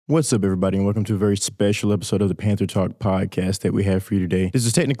What's up, everybody, and welcome to a very special episode of the Panther Talk Podcast that we have for you today. This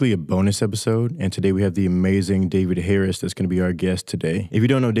is technically a bonus episode, and today we have the amazing David Harris that's going to be our guest today. If you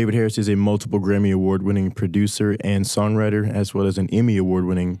don't know, David Harris is a multiple Grammy Award-winning producer and songwriter, as well as an Emmy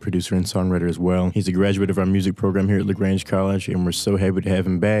Award-winning producer and songwriter as well. He's a graduate of our music program here at LaGrange College, and we're so happy to have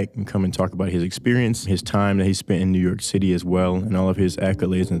him back and come and talk about his experience, his time that he spent in New York City as well, and all of his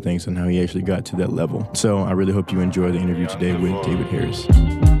accolades and things and how he actually got to that level. So I really hope you enjoy the interview today with David Harris.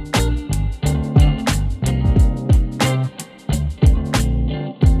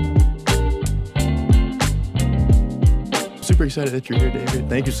 Super excited that you're here, David.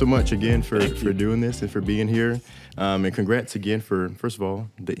 Thank you so much again for doing this and for being here. And congrats again for, first of all,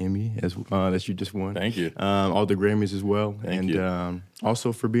 the Emmy that you just won. Thank you. All the Grammys as well. Thank you.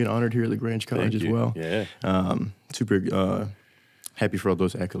 Also for being honored here at LaGrange College as well. Yeah. Super happy for all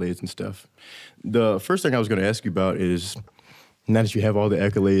those accolades and stuff. The first thing I was going to ask you about is, now that you have all the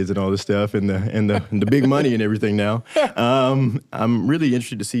accolades and all this stuff and the big money and everything now, I'm really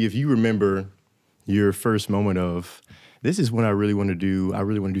interested to see if you remember your first moment of, this is when I really want to do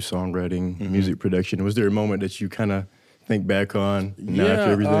songwriting, music production. Was there a moment that you kind of think back on now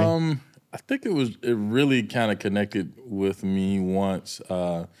after everything? I think it really kind of connected with me once.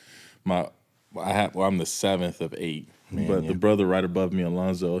 I'm the seventh of eight. But the brother right above me,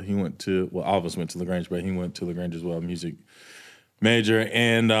 Alonzo, he went to, all of us went to LaGrange, but he went to LaGrange as well, music major.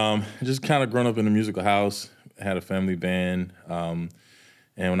 And just kind of grown up in a musical house, had a family band. And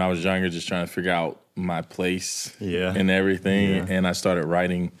when I was younger, just trying to figure out my place and everything. Yeah. And I started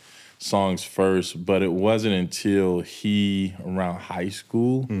writing songs first, but it wasn't until around high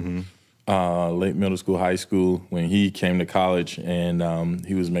school, late middle school, high school, when he came to college and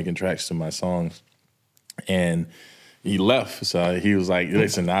he was making tracks to my songs. And he left. So he was like,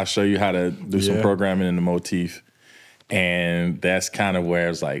 listen, I'll show you how to do some programming in the motif. And that's kind of where I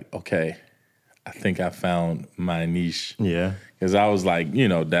was like, okay, I think I found my niche. Yeah. Because I was like,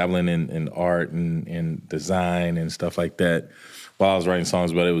 dabbling in art and design and stuff like that while I was writing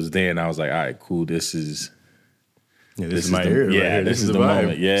songs. But it was then I was like, all right, cool, this is my area. Yeah, right this is the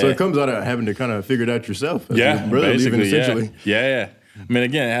moment. Yeah. So it comes out of having to kind of figure it out yourself. Yeah, basically, essentially. Yeah. I mean,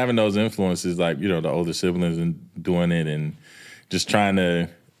 again, having those influences like, the older siblings and doing it and just trying to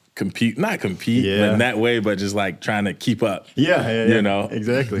not compete in that way, but just like trying to keep up. Yeah.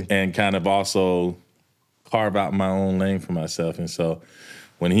 Exactly. And kind of also carve out my own lane for myself. And so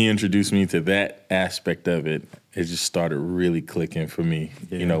when he introduced me to that aspect of it, it just started really clicking for me,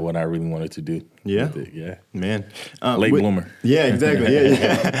 what I really wanted to do. Yeah. With it. Yeah. Man. Late bloomer. Yeah, exactly.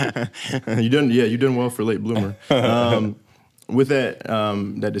 Yeah. You done well for late bloomer. With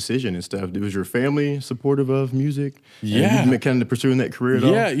that decision and stuff, was your family supportive of music? Yeah. And you kind of pursuing that career at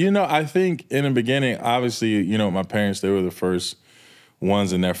all? Yeah, I think in the beginning, obviously, my parents, they were the first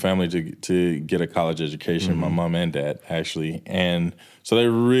ones in their family to get a college education, my mom and dad, actually. And so they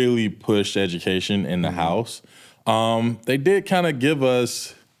really pushed education in the house. They did kind of give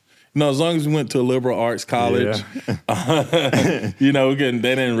us, as long as we went to a liberal arts college, they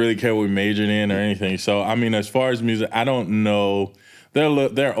didn't really care what we majored in or anything. So, I mean, as far as music, I don't know.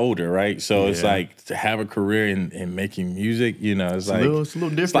 They're older, right? So it's like to have a career in making music, it's like, it's a little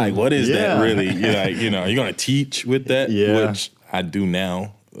different. It's like, what is that really? You're like, you're going to teach with that, which I do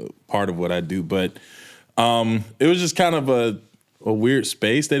now, part of what I do. But it was just kind of a weird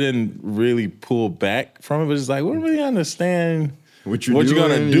space. They didn't really pull back from it. But it's like, we don't really understand what you're going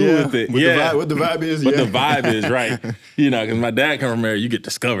to do with it. What the vibe is. What the vibe is, right. Because my dad come from there, you get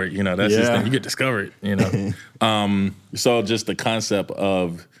discovered. That's his thing. You get discovered, So just the concept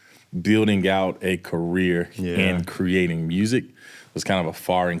of building out a career in creating music was kind of a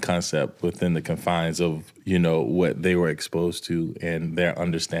foreign concept within the confines of, what they were exposed to and their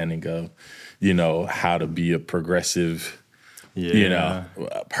understanding of, how to be a progressive,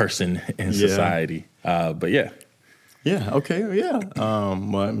 person in society. But yeah. Yeah, okay, yeah.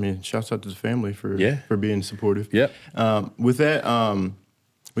 Well, I mean, shouts out to the family for being supportive. Yeah. With that,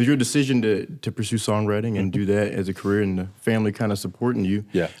 was your decision to pursue songwriting and do that as a career and the family kind of supporting you?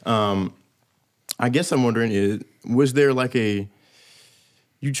 Yeah. I guess I'm wondering, was there like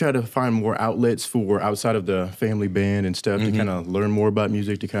you try to find more outlets for outside of the family band and stuff to kind of learn more about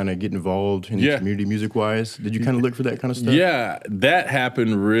music, to kind of get involved in the community music-wise? Did you kind of look for that kind of stuff? Yeah, that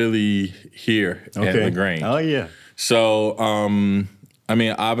happened really here at LaGrange. Oh, yeah. So, I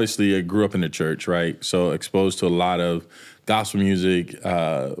mean, obviously I grew up in the church, right? So exposed to a lot of gospel music,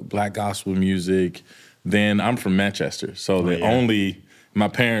 black gospel music. Then I'm from Manchester. So my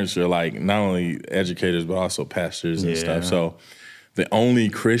parents are like not only educators, but also pastors and stuff. So the only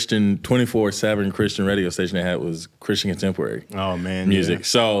Christian 24/7 Christian radio station they had was Christian contemporary music. Yeah.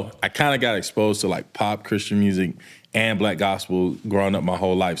 So I kind of got exposed to like pop Christian music and black gospel growing up my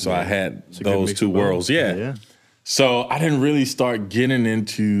whole life. So I had those two worlds. Yeah. So I didn't really start getting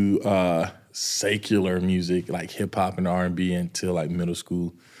into secular music like hip hop and R&B until like middle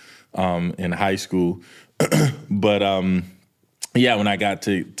school and high school. But yeah, when I got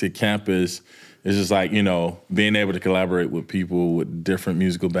to campus, it's just like, you know, being able to collaborate with people with different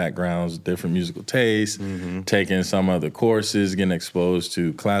musical backgrounds, different musical tastes, taking some of the courses, getting exposed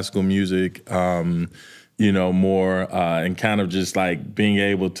to classical music, you know, more, and kind of just like being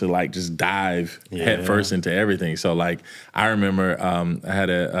able to like just dive head first into everything. So like, I remember I had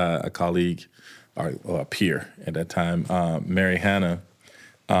a colleague, or a peer at that time, Mary Hannah,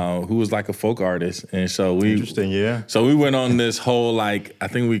 who was like a folk artist. And so we So we went on this whole like, I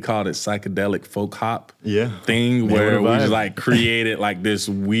think we called it psychedelic folk hop thing, where we just like created like this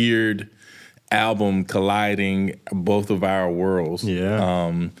weird album colliding both of our worlds.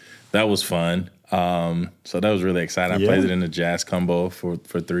 That was fun. So that was really exciting. I played it in the jazz combo for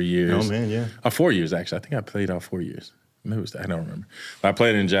 3 years. 4 years actually. I think I played all 4 years. Maybe it was, I don't remember. But I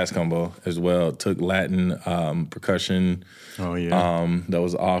played in jazz combo as well. Took Latin percussion that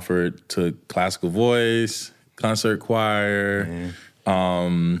was offered. Took classical voice, concert choir.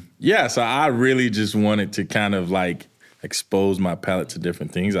 So I really just wanted to kind of like expose my palette to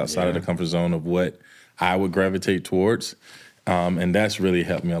different things outside of the comfort zone of what I would gravitate towards. And that's really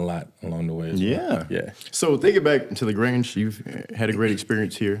helped me a lot along the way as well. So thinking back to LaGrange, you've had a great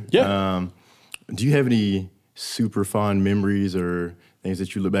experience here. Do you have any super fond memories or things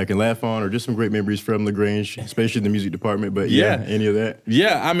that you look back and laugh on, or just some great memories from LaGrange, especially the music department, but any of that?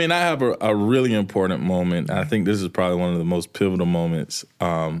 I mean, I have a really important moment. I think this is probably one of the most pivotal moments,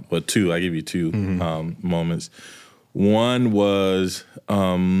 well, two, I give you two moments. One was,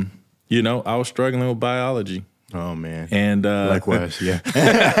 you know, I was struggling with biology. Oh, man. And likewise, I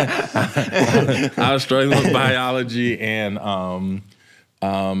was struggling with biology, and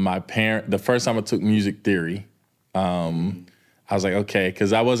the first time I took music theory, I was like, okay,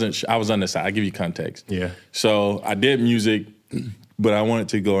 because I was undecided. I'll give you context. So I did music, but I wanted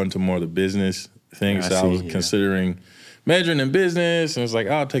to go into more of the business thing. So I was considering majoring in business, and I was like,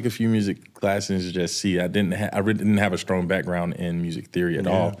 I'll take a few music classes and just see. I didn't have a strong background in music theory at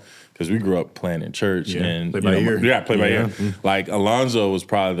all, because we grew up playing in church and play by ear. Play by ear. Like Alonzo was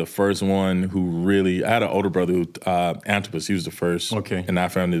probably the first one who really. I had an older brother who Antipas. He was the first. In our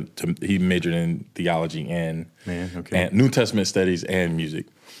family, he majored in theology and New Testament studies and music.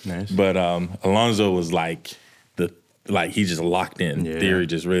 But Alonzo was like he just locked in theory,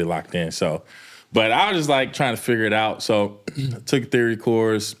 just really locked in. So. But I was just like trying to figure it out. So I took a theory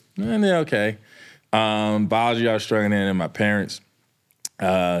course, and then biology I was struggling in, and my parents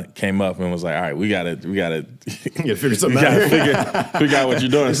came up and was like, all right, we gotta figure something out. Figure out what you're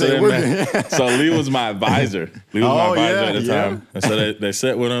doing. So Lee was my advisor. Lee was my advisor at the time. And so they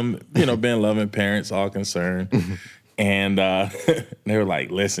sat with him, you know, being loving parents, all concerned. And they were like,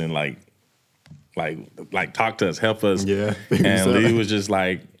 listen, like talk to us, help us. And Lee was just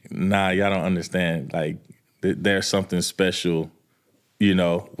like, nah, y'all don't understand. Like, there's something special, you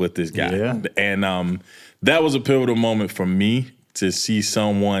know, with this guy. And that was a pivotal moment for me to see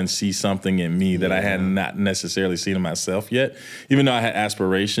someone see something in me that I had not necessarily seen in myself yet. Even though I had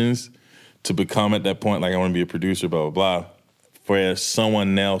aspirations to become at that point, like I want to be a producer, blah, blah, blah, for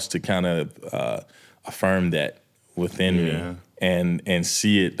someone else to kind of affirm that within me and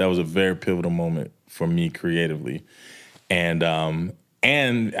see it. That was a very pivotal moment for me creatively. And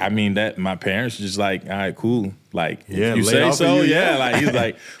I mean that my parents were just like, all right, cool. Like, if you say so, like he's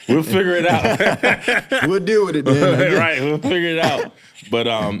like, we'll figure it out. We'll deal with it then. Right, we'll figure it out. But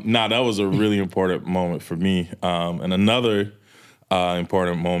that was a really important moment for me. And another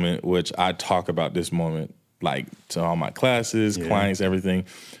important moment, which I talk about this moment, like to all my classes, clients, everything.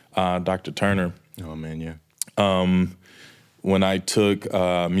 Dr. Turner. Oh man, when I took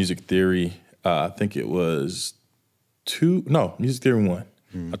music theory, I think it was Music Theory 1.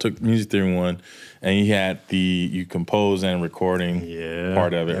 I took Music Theory 1, and he had you compose and recording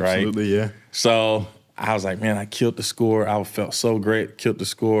part of it, right? Absolutely, So I was like, man, I killed the score. I felt so great, killed the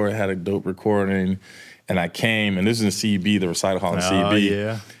score, had a dope recording, and I came, and this is in CB, the recital hall in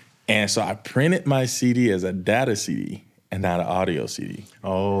CB. And so I printed my CD as a data CD and not an audio CD.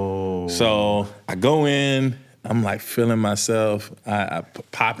 So I go in, I'm like feeling myself, I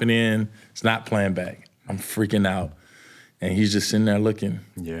pop it in, it's not playing back. I'm freaking out. And he's just sitting there looking.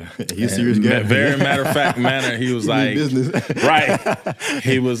 He's a serious guy. Very matter-of-fact manner, he was like, right.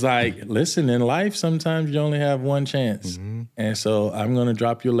 He was like, listen, in life, sometimes you only have one chance. And so I'm going to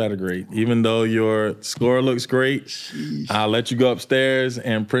drop your letter grade. Even though your score looks great, I'll let you go upstairs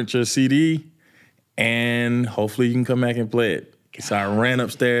and print your CD, and hopefully you can come back and play it. So I ran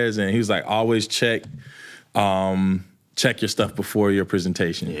upstairs, and he was like, always check your stuff before your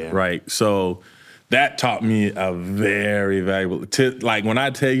presentation, right? So that taught me a very valuable, like when I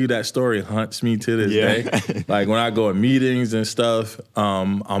tell you that story, it haunts me to this day. Like when I go to meetings and stuff,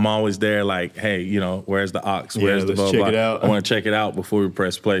 I'm always there like, hey, you know, where's the aux? Where's the blah, check blah? It out. I want to check it out before we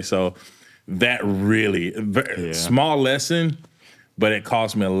press play. So that really, small lesson, but it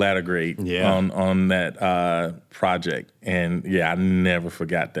cost me a letter grade on that project. And I never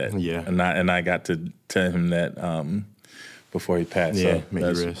forgot that. And I got to tell him that before he passed. So make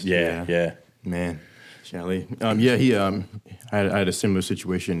you rest. Man, Charlie. He I had a similar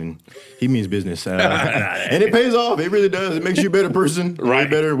situation, and he means business, and it pays off. It really does. It makes you a better person, way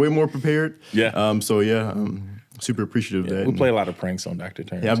better, way more prepared. Super appreciative of that. We play a lot of pranks on Dr.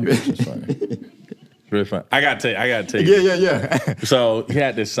 Turner. Which is funny. Really fun. I gotta tell you. Yeah. So he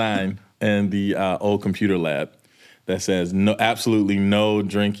had this sign in the old computer lab that says absolutely no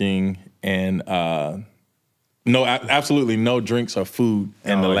drinking and absolutely no drinks or food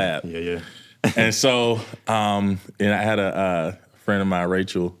in the lab. And so, and I had a friend of mine,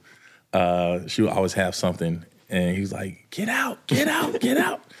 Rachel. She would always have something, and he was like, "Get out, get out, get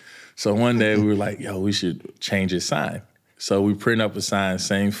out." So one day we were like, "Yo, we should change his sign." So we print up a sign,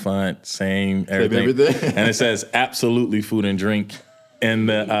 same font, same everything. And it says absolutely food and drink in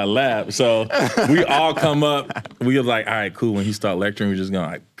the lab. So we all come up. We were like, all right, cool. When he start lecturing, we're just gonna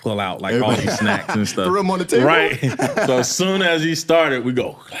like pull out like all these snacks and stuff. Throw them on the table. Right. So as soon as he started, we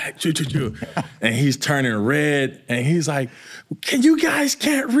go, choo, choo, choo. And he's turning red. And he's like, you guys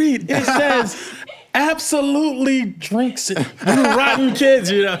can't read. It says absolutely drinks it. You rotten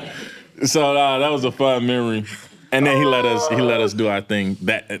kids, you know. So that was a fun memory. And then he let us do our thing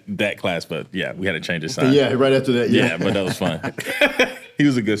that class, but we had to change his sign. Yeah, right after that. Yeah, but that was fun. He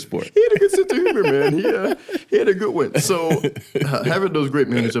was a good sport. He had a good sense of humor, man. He had a good one. So having those great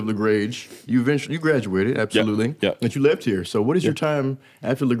memories of LaGrange, you graduated, absolutely. Yep. But you left here. So what is your time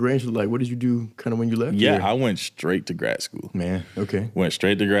after LaGrange like? What did you do kind of when you left here? I went straight to grad school. Man, okay. Went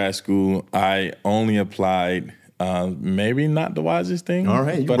straight to grad school. I only applied. Maybe not the wisest thing. All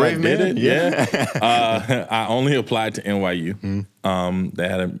right, but brave I did man. it. I only applied to NYU. They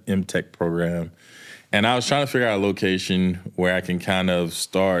had an MTech program, and I was trying to figure out a location where I can kind of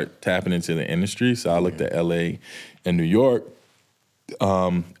start tapping into the industry. So I looked at LA and New York.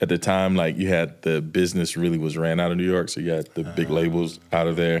 At the time, like you had the business really was ran out of New York, so you had the big labels out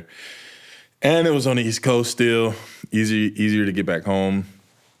of there, and it was on the East Coast still. Easier to get back home.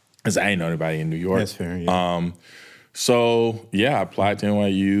 Because I ain't know anybody in New York. That's fair, yeah. So, I applied to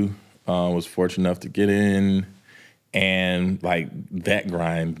NYU, was fortunate enough to get in, and, like, that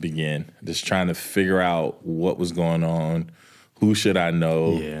grind began. Just trying to figure out what was going on, who should I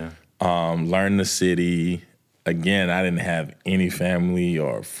know, learn the city. Again, I didn't have any family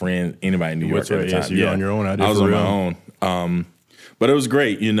or friends, anybody in New York at the time. So you're on your own. I was on my own. But it was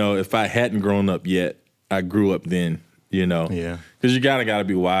great, you know, if I hadn't grown up yet, I grew up then. You know, because you gotta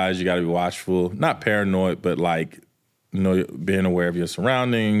be wise. You gotta be watchful, not paranoid, but like, you know, being aware of your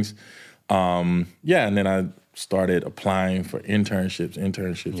surroundings. And then I started applying for internships.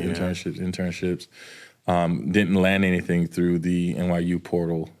 Didn't land anything through the NYU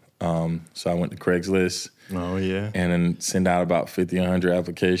portal, so I went to Craigslist. And then sent out about 50, 100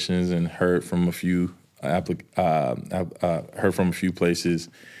 applications, and heard from a few places.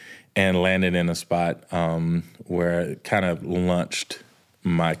 And landed in a spot where it kind of launched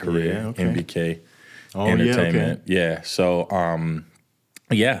my career in BK Entertainment. So, I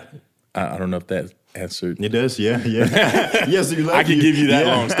don't know if that answered. It does, Yes, so I can give you that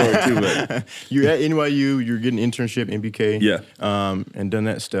long story too. But you're at NYU, you're getting an internship in BK. And done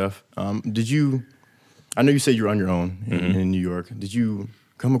that stuff. Did you, I know you said you're on your own in New York. Did you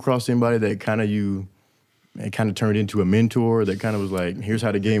come across anybody that it kind of turned into a mentor that kind of was like, here's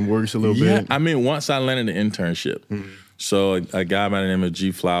how the game works a little bit? I mean, once I landed the internship. So a guy by the name of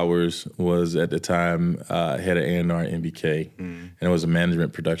G. Flowers was at the time head of A&R at NBK, and it was a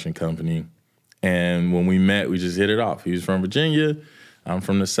management production company. And when we met, we just hit it off. He was from Virginia. I'm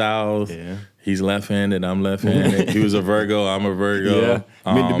from the South. He's left-handed. I'm left-handed. He was a Virgo. I'm a Virgo.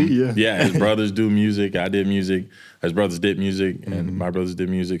 Meant to be, his brothers do music. I did music. His brothers did music, and my brothers did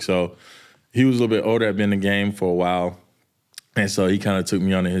music. So he was a little bit older. I'd been in the game for a while. And so he kind of took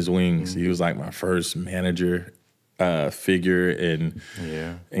me under his wings. He was like my first manager figure and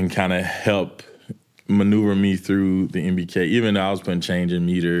kind of helped maneuver me through the NBK, even though I was putting change in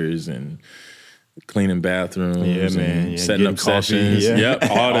meters and cleaning bathrooms, setting getting up coffee, sessions,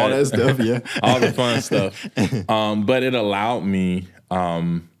 all that stuff, all the fun stuff. But it allowed me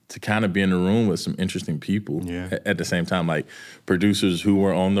to kind of be in the room with some interesting people at the same time, like producers who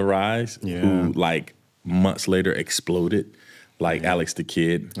were on the rise, who like months later exploded. Like Alex the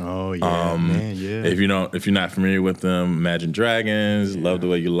Kid. Oh yeah, man, yeah. If you're not familiar with them, Imagine Dragons, Love the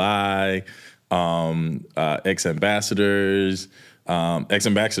Way You Lie, X Ambassadors. X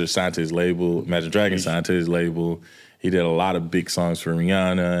Ambassadors signed to his label. Imagine Dragons signed to his label. He did a lot of big songs for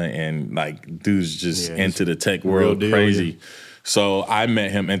Rihanna, and like dude's just into the tech world, crazy. So I met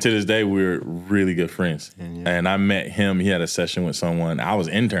him, and to this day we're really good friends. And I met him. He had a session with someone. I was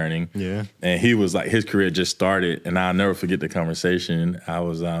interning, and he was like, his career just started, and I'll never forget the conversation. I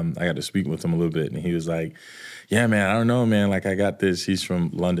got to speak with him a little bit, and he was like, "Yeah, man, I don't know, man. Like I got this. He's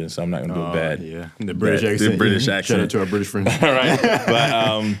from London, so I'm not gonna do it bad." Yeah, the British accent. The British accent. Shout out to our British friends. Right,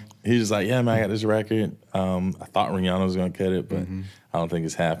 but he was like, "Yeah, man, I got this record. I thought Rihanna was gonna cut it, but I don't think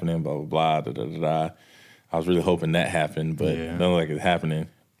it's happening. Blah blah blah da da da." I was really hoping that happened, but it don't look like it's happening.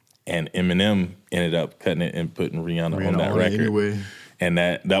 And Eminem ended up cutting it and putting Rihanna on that record. Anyway. And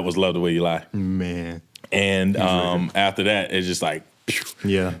that was Love the Way You Lie. Man. And after that, it's just like,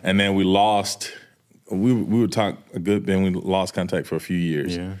 yeah. And then we lost, we would talk a good, then we lost contact for a few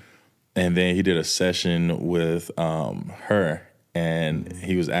years. Yeah. And then he did a session with H.E.R, and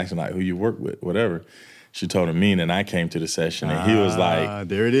he was asking like, who you work with, whatever. She told him me, and I came to the session, and he was like,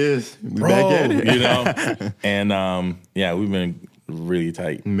 there it is. We back at it. You know? And we've been really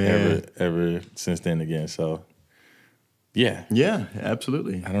tight ever since then again. So yeah. Yeah,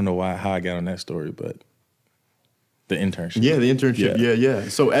 absolutely. I don't know how I got on that story, but the internship. Yeah, the internship. Yeah.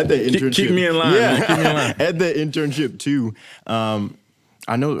 So at the internship. Keep me in line, man. Keep me in line. At the internship too,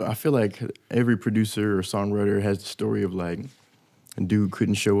 I feel like every producer or songwriter has the story of like, a dude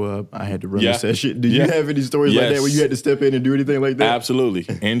couldn't show up. I had to run the session. Do you have any stories like that where you had to step in and do anything like that? Absolutely.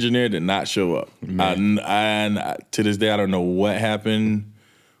 Engineer did not show up. And to this day, I don't know what happened.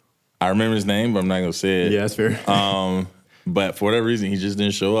 I remember his name, but I'm not going to say it. Yeah, that's fair. But for whatever reason, he just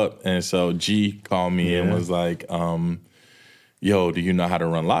didn't show up. And so G called me and was like, yo, do you know how to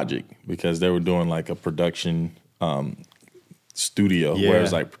run Logic? Because they were doing like a production studio where it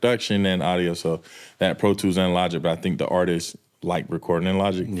was like production and audio. So that Pro Tools and Logic, but I think the artist like recording in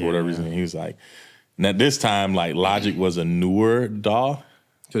Logic for whatever reason. He was like, and at this time, like Logic was a newer DAW.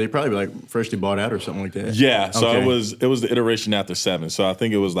 So they probably like freshly bought out or something like that. Yeah, so it was the iteration after 7. So I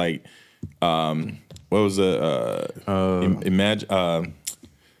think it was like, what was it? Imagine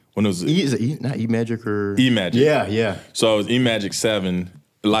when it was not eMagic or eMagic. Yeah. So it was eMagic 7,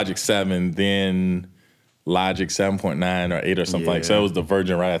 Logic 7, then Logic 7.9 or 8 or something like. So it was the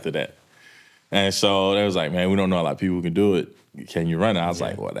version right after that. And so they was like, man, we don't know a lot of people who can do it. Can you run it? I was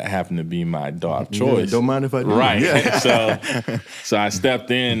like, well, that happened to be my DAW of choice. Don't mind if I do. Right. Yeah. So I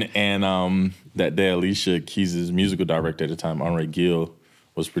stepped in, and that day, Alicia Keys' musical director at the time, Henri Gill,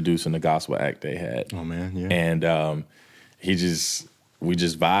 was producing the gospel act they had. Oh, man, yeah. And we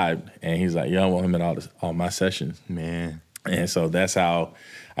just vibed, and he's like, I want him at all my sessions. Man. And so that's how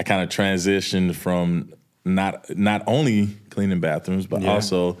I kind of transitioned from not only cleaning bathrooms, but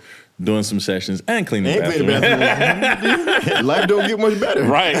also doing some sessions and cleaning bathrooms. Life don't get much better.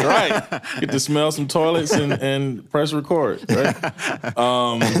 Right. Get to smell some toilets and press record, right?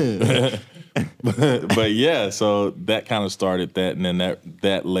 But yeah, so that kind of started that, and then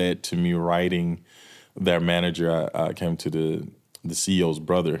that led to me writing their manager. I came to the CEO's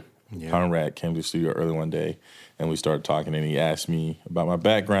brother, Conrad, came to the studio early one day, and we started talking, and he asked me about my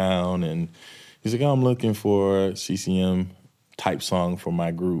background, and he's like, I'm looking for a CCM type song for my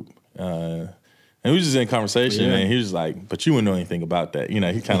group. And we was just in conversation, and he was like, but you wouldn't know anything about that. You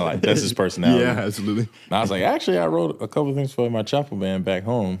know, he kind of like, that's his personality. Yeah, absolutely. And I was like, actually, I wrote a couple of things for my chapel band back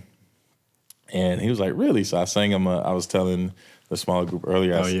home. And he was like, really? So I sang him, I was telling the small group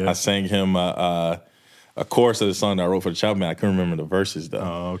earlier, I sang him a chorus of the song that I wrote for the chapel band. I couldn't remember the verses, though.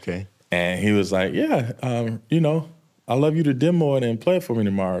 Oh, okay. And he was like, I love you to demo it and play it for me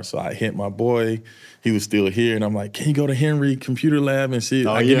tomorrow. So I hit my boy. He was still here. And I'm like, can you go to Henry Computer Lab and see?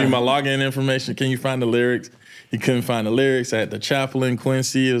 I give you my login information. Can you find the lyrics? He couldn't find the lyrics. I had the chaplain,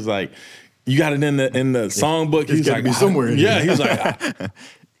 Quincy. It was like, you got it in the songbook. He's got to be somewhere. Yeah, he was like,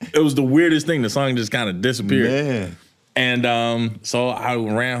 it was the weirdest thing. The song just kind of disappeared. Man. And so I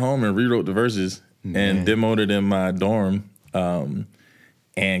ran home and rewrote the verses and demoed it in my dorm,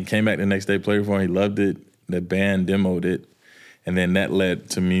 and came back the next day, played for him. He loved it. The band demoed it. And then that led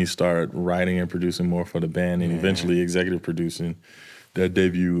to me start writing and producing more for the band, and eventually executive producing their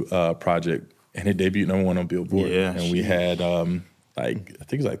debut project. And it debuted #1 on Billboard. Yeah, and we had like I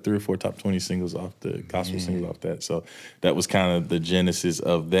think it's like 3 or 4 top 20 singles off the gospel singles off that. So that was kind of the genesis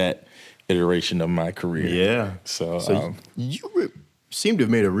of that iteration of my career. Yeah. So you seem to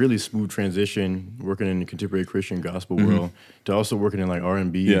have made a really smooth transition working in the contemporary Christian gospel world to also working in like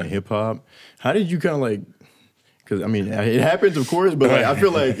R&B and hip hop. How did you kind of like? Because I mean, it happens, of course, but like, I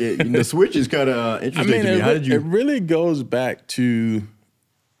feel like the switch is kind of interesting to me. How did you? It really goes back to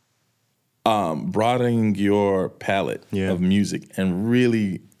broadening your palette of music and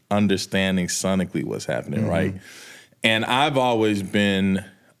really understanding sonically what's happening, right? And I've always been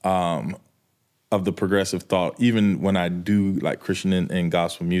of the progressive thought, even when I do like Christian and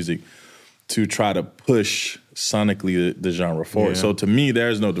gospel music, to try to push sonically the genre forward. So to me,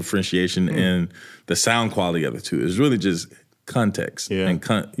 there's no differentiation in the sound quality of the two. It's really just context and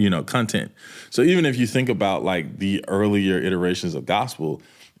content. So even if you think about like the earlier iterations of gospel,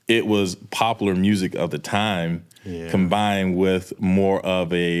 it was popular music of the time combined with more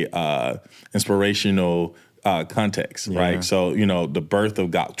of a inspirational context, right? So, the birth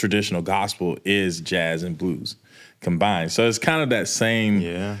of traditional gospel is jazz and blues combined. So it's kind of that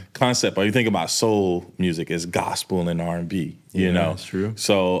same concept. Or you think about soul music as gospel and R&B, you know? That's true.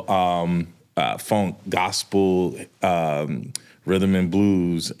 So funk, gospel, rhythm and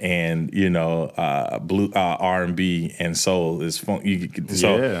blues, and blue R&B and soul is funk.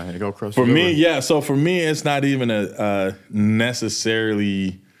 It go across for me. So for me, it's not even a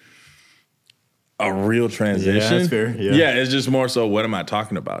necessarily a real transition. Yeah, that's fair. Yeah, it's just more so. What am I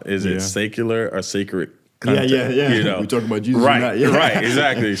talking about? Is it secular or sacred content? Yeah. We talk about Jesus, right? Right,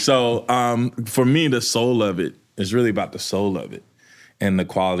 exactly. So for me, the soul of it is really about the soul of it and the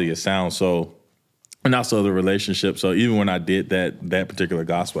quality of sound. So. And also the relationship. So even when I did that particular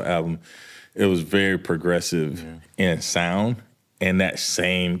gospel album, it was very progressive in sound, and that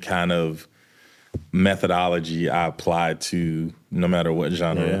same kind of methodology I applied to no matter what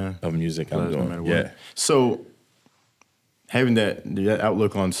genre of music I'm doing. So having that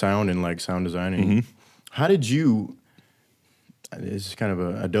outlook on sound and like sound designing, how did you? This is kind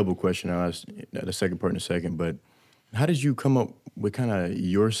of a double question. I'll ask the second part in a second, but how did you come up with kind of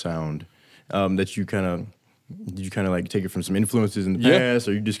your sound? That you kind of like take it from some influences in the past,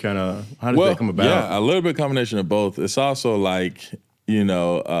 or you just kind of, how did that come about? Yeah, a little bit combination of both. It's also like,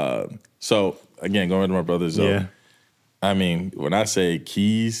 so again, going to my brothers, I mean, when I say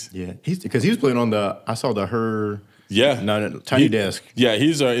keys. Yeah, because he was playing on I saw the H.E.R. Tiny Desk. Yeah,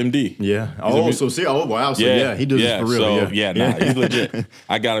 he's our MD. Yeah. Wow. So he does this for real. So, he's legit.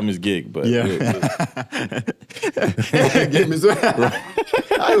 I got him his gig, but. Get him his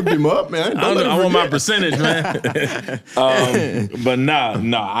I hooked him up, man. I want my percentage, man. But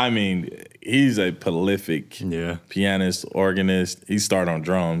I mean, he's a prolific pianist, organist. He started on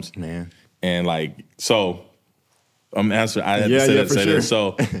drums. Man. And like, so, I'm answering, I had to say this.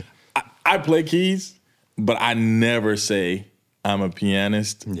 So, I play keys. But I never say I'm a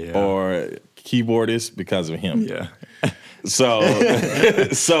pianist or keyboardist because of him. Yeah. So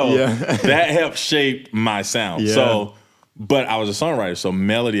that helped shape my sound. Yeah. So, but I was a songwriter, so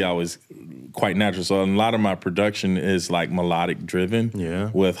melody I was quite natural. So a lot of my production is like melodic driven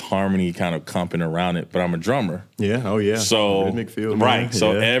with harmony kind of comping around it. But I'm a drummer. Yeah. Oh yeah. So rhythmic field, right.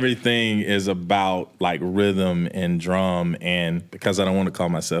 So everything is about like rhythm and drum, and because I don't want to call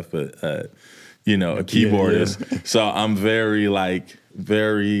myself a keyboardist. Yeah. So I'm very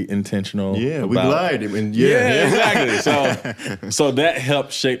intentional. Yeah, we glide. Exactly. So that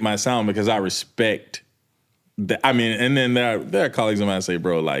helped shape my sound because I respect that. I mean, and then there are colleagues of mine that say,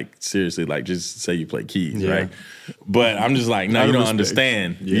 bro, like seriously, like just say you play keys, right? But I'm just like, no, you don't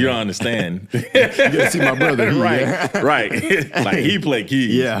understand. Yeah. You don't understand. You gotta see my brother. Right. Like he play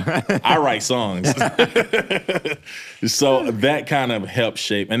keys. Yeah. I write songs. So that kind of helped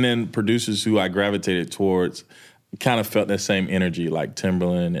shape. And then producers who I gravitated towards kind of felt that same energy, like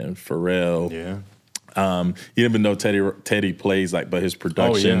Timberland and Pharrell. Yeah. Even though Teddy plays but his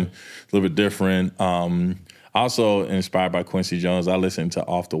production a little bit different. Also inspired by Quincy Jones. I listen to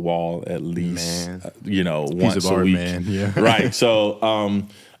Off the Wall at least, once a week. Man. Yeah. Right. So,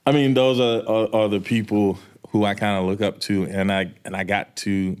 I mean, those are the people who I kind of look up to, and I got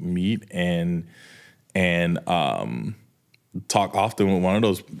to meet and talk often with one of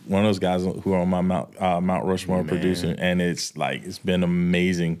those guys who are on my Mount Rushmore producer, and it's been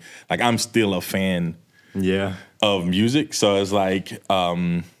amazing. Like I'm still a fan of music, so it's like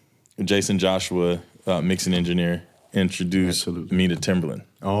Jason Joshua, mixing engineer, introduced me to Timberland.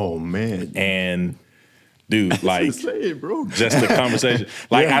 Oh man. And dude, like insane, bro. Just the conversation.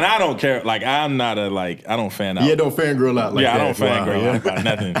 Like, and I don't care. Like, I'm not a like. I don't fan out. Yeah, don't fangirl out like that. I don't fangirl out about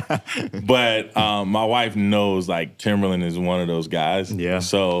nothing. But my wife knows like Timberland is one of those guys. Yeah.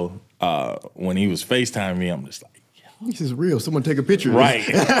 So when he was FaceTiming me, I'm just like, this is real. Someone take a picture. Right.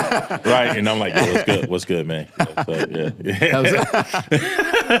 Right. And I'm like, yo, what's good? What's good, man?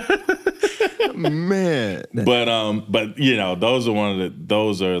 Man. But you know, those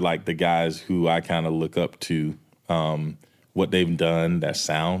are like the guys who I kind of look up to, what they've done, that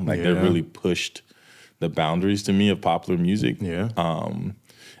sound. Like they've really pushed the boundaries to me of popular music. Yeah.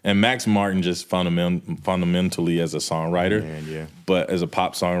 And Max Martin just fundamentally as a songwriter, but as a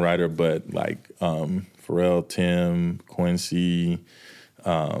pop songwriter, but like Pharrell, Tim, Quincy,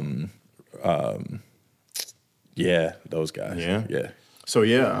 those guys. Yeah. So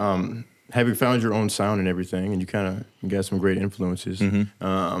having found your own sound and everything, and you kind of got some great influences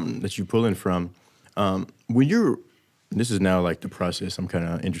that you pull in from. This is now like the process I'm kind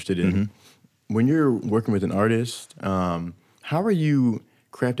of interested in. When you're working with an artist, how are you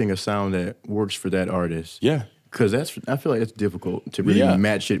crafting a sound that works for that artist? Yeah. Because I feel like it's difficult to really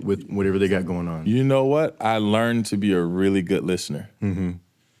match it with whatever they got going on. You know what? I learned to be a really good listener. And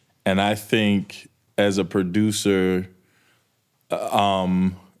I think as a producer,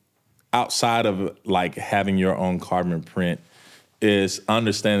 outside of like having your own carbon print, is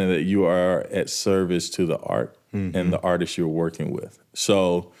understanding that you are at service to the art and the artist you're working with.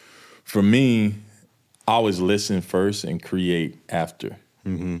 So for me, I always listen first and create after.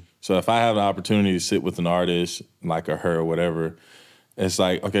 So if I have an opportunity to sit with an artist like a H.E.R or whatever, it's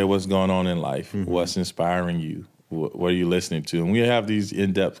like, okay, what's going on in life? What's inspiring you? What are you listening to? And we have these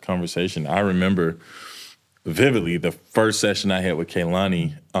in-depth conversations. I remember vividly the first session I had with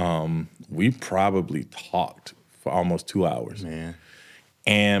Kehlani, we probably talked for almost 2 hours. Man.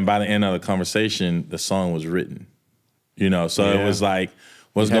 And by the end of the conversation, the song was written. You know, so it was like,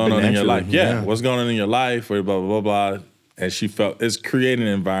 what's going on in your life? What's going on in your life? Or blah, blah, blah, blah. And she felt it's creating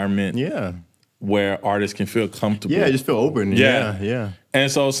an environment where artists can feel comfortable. Yeah, just feel open. Yeah.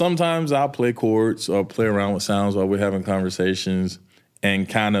 And so sometimes I'll play chords or play around with sounds while we're having conversations and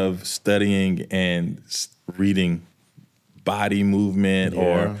kind of studying and reading body movement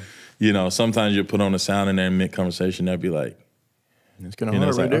or, you know, sometimes you put on a sound and then mid-conversation, they'll be like, it's kind of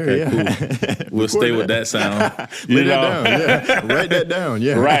hard right there. Okay, cool. We'll stay with that sound. Write that down. Write that down.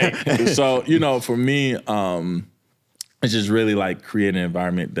 Yeah. Right. So, you know, for me, it's just really like create an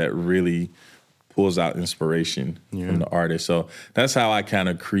environment that really pulls out inspiration from the artist. So that's how I kind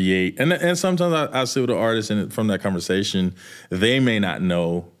of create. And sometimes I sit with the artist and from that conversation, they may not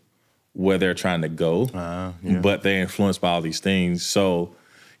know where they're trying to go, but they're influenced by all these things. So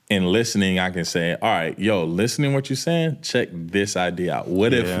in listening, I can say, all right, listening what you're saying, check this idea out.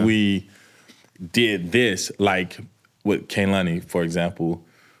 What if we did this, like with Kehlani, for example?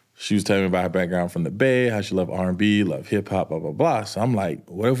 She was telling me about her background from the Bay, how she loved R&B, loved hip hop, blah, blah, blah. So I'm like,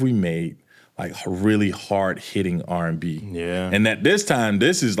 what if we made like really hard hitting R&B? Yeah. And at this time,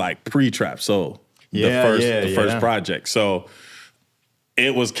 this is like pre-Trap Soul, the first project. So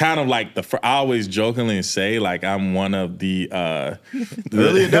it was kind of like I always jokingly say like I'm one of the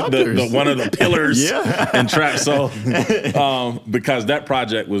early adopters, one of the pillars in Trap Soul, because that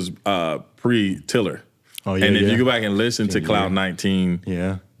project was pre-Tiller. Oh, yeah, and if you go back and listen to Cloud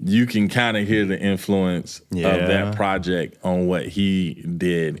 19, you can kind of hear the influence of that project on what he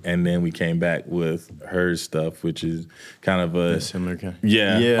did. And then we came back with her stuff, which is kind of a similar kind.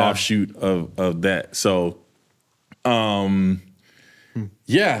 Offshoot of that. So, I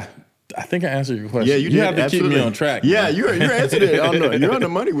think I answered your question. Yeah, you did. You have to Absolutely. keep me on track. Yeah, you answered it. You're on the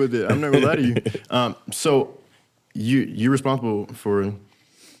money with it. I'm not gonna lie to you. So you're responsible for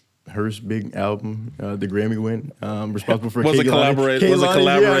H.E.R's big album, the Grammy win. Responsible for was a collaborator.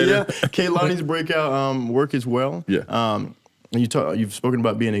 Kehlani's breakout work as well. Yeah. And you've spoken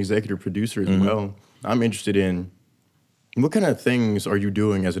about being an executive producer as well. I'm interested in what kind of things are you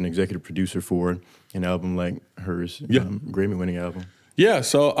doing as an executive producer for an album like H.E.R's Grammy-winning album? Yeah,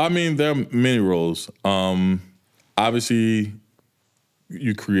 so I mean, there are many roles. Obviously,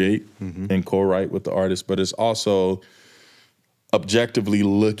 you create and co-write with the artist, but it's also objectively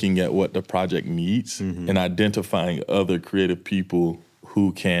looking at what the project needs and identifying other creative people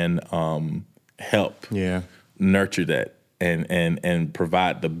who can help nurture that and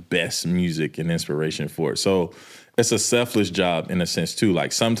provide the best music and inspiration for it. So it's a selfless job in a sense too.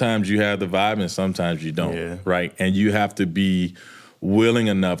 Like sometimes you have the vibe and sometimes you don't, right? And you have to be willing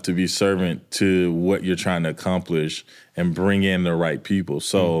enough to be servant to what you're trying to accomplish and bring in the right people.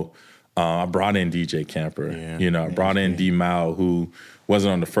 So I brought in DJ Camper. I brought in D Mao, who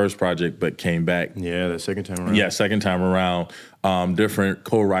wasn't on the first project but came back. Yeah, the second time around. Yeah, second time around. Different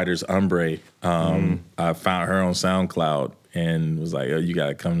co-writers, Umbre. I found her on SoundCloud and was like, oh, you got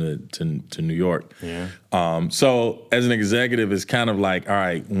to come to New York. Yeah. So as an executive, it's kind of like, all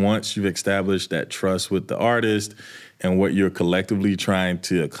right, once you've established that trust with the artist and what you're collectively trying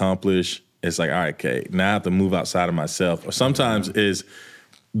to accomplish, it's like, all right, okay, now I have to move outside of myself. Or sometimes is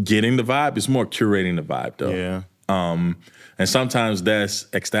getting the vibe. It's more curating the vibe, though. Yeah. And sometimes that's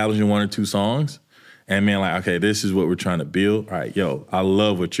establishing one or two songs and being like, okay, this is what we're trying to build. All right, yo, I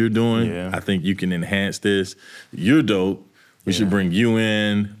love what you're doing. Yeah. I think you can enhance this. You're dope. We should bring you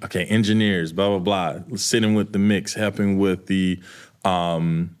in. Okay, engineers, blah, blah, blah. Sitting with the mix, helping with the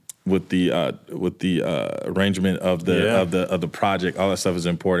arrangement of the project. All that stuff is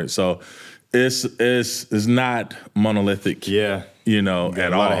important. So it's not monolithic. Yeah. At all. A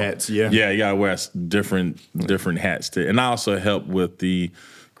lot of hats. Yeah. Yeah, you gotta wear different hats too. And I also help with the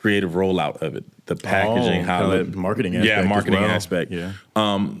creative rollout of it, the packaging, how the marketing aspect. Yeah, marketing as well. aspect. Yeah.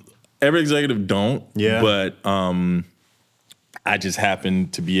 Every executive don't. Yeah. But I just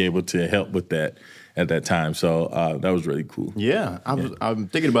happened to be able to help with that at that time. So that was really cool. Yeah. I'm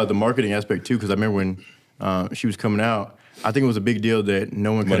thinking about the marketing aspect too, because I remember when she was coming out, I think it was a big deal that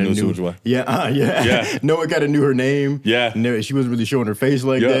no one kind of knew. Yeah. No one kind of knew her name. Yeah. She wasn't really showing her face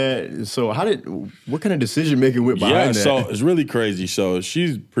like that. So what kind of decision making went behind that? So it's really crazy. So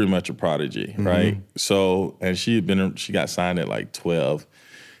she's pretty much a prodigy, right? So, and she got signed at like 12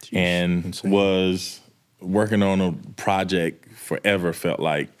 and insane. Was working on a project forever, felt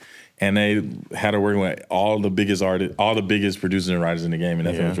like. And they had her working with all the biggest artists, all the biggest producers and writers in the game, and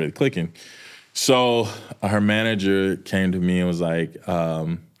nothing was really clicking. So her manager came to me and was like,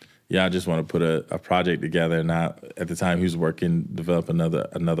 I just want to put a project together. And at the time he was develop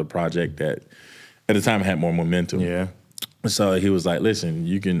another project that at the time had more momentum. Yeah. So he was like,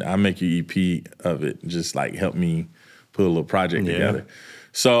 listen, I'll make you EP of it. Just like help me put a little project together.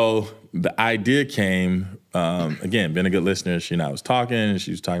 So the idea came, again, being a good listener, she and I was talking, and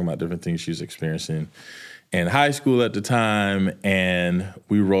she was talking about different things she was experiencing in high school at the time, and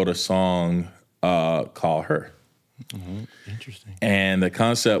we wrote a song called H.E.R. Interesting. And the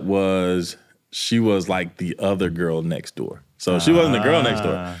concept was she was like the other girl next door. So she wasn't the girl next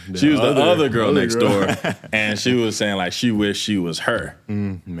door. She was the other girl next door. And she was saying like she wished she was her.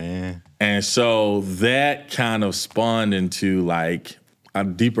 Man. And so that kind of spawned into like a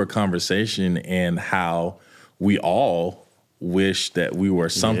deeper conversation and how we all wish that we were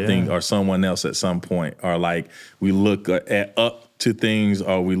something or someone else at some point, or like we look up to things,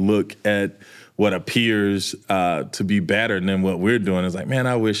 or we look at what appears to be better than what we're doing. It's like, man,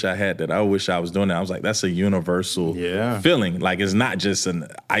 I wish I had that. I wish I was doing that. I was like, that's a universal feeling. Like it's not just an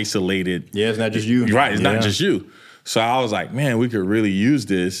isolated. Yeah, it's not just you. Right, it's not just you. So I was like, man, we could really use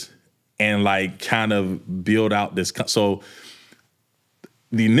this and like kind of build out this. So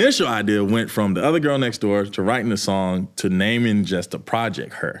the initial idea went from the other girl next door to writing the song to naming just a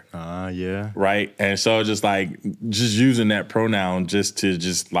project H.E.R. Right? And so just using that pronoun just to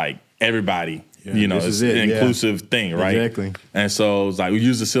like everybody, it's an inclusive thing, right? Exactly. And so it's like we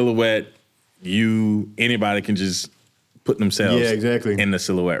use the silhouette, anybody can just put themselves in the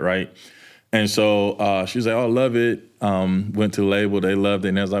silhouette, right? And so she was like, oh, I love it. Went to the label, they loved it,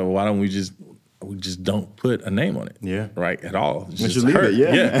 and I was like, well, why don't we just don't put a name on it. Yeah. Right, at all. It's just leave it,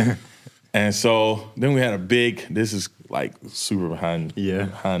 yeah. And so then we had this is like super behind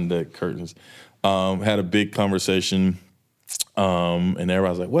the curtains. Had a big conversation, and everybody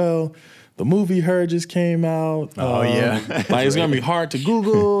was like, well, the movie H.E.R. just came out. Like it's gonna be hard to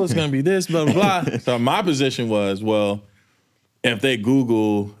Google, it's gonna be this, blah, blah, blah. So my position was, well, if they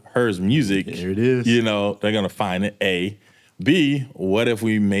Google H.E.R.'s music, here it is. They're gonna find it, A. B, what if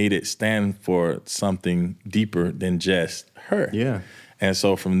we made it stand for something deeper than just H.E.R.? Yeah. And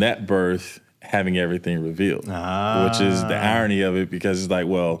so from that birth, having everything revealed, which is the irony of it, because it's like,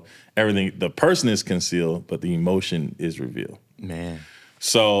 well, the person is concealed, but the emotion is revealed. Man.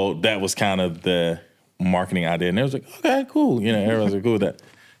 So that was kind of the marketing idea. And it was like, okay, cool. Everyone's like, cool with that.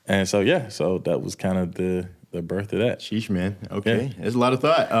 And so, so that was kind of the birth of that. Sheesh, man. Okay. There's a lot of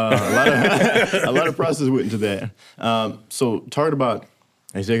thought. A lot of process went into that. So talking about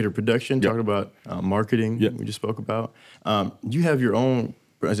executive production, talking about marketing, we just spoke about. You have your own,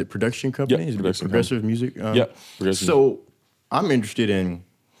 is it production company? Is it Progressive Music? Progressive. So I'm interested in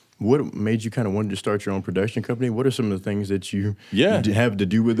what made you kind of wanted to start your own production company? What are some of the things that you have to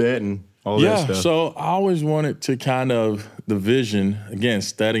do with that and all that stuff? So I always wanted to kind of, the vision, again,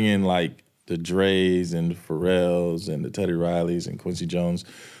 studying like the Dre's and the Pharrells and the Teddy Rileys and Quincy Jones,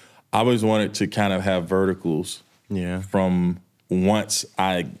 I always wanted to kind of have verticals. Yeah. From once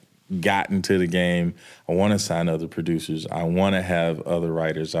I got into the game, I want to sign other producers. I want to have other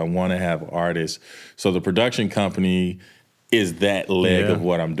writers. I want to have artists. So the production company is that leg of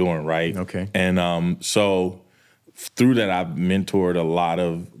what I'm doing, right? Okay. And so through that, I've mentored a lot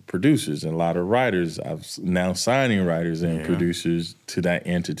of producers and a lot of writers. I've now signing writers and producers to that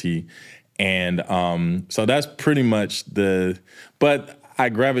entity. And so that's pretty much but I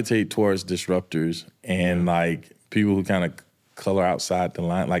gravitate towards disruptors and like people who kind of color outside the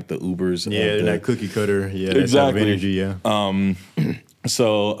line, like the Ubers. Yeah, that cookie cutter. Yeah, exactly. That type of energy,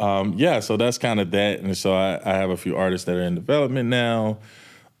 So that's kind of that. And so I have a few artists that are in development now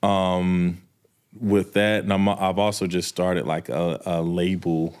with that. And I've also just started like a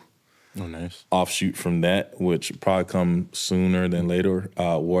label offshoot from that, which probably come sooner than later,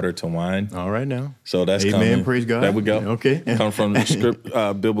 Water to Wine. All right now. So that's Amen, coming. praise God. There we go. Okay. Come from the script,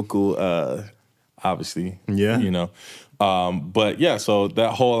 biblical, obviously. Yeah. You know. But yeah, so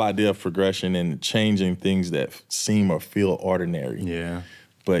that whole idea of progression and changing things that seem or feel ordinary. Yeah.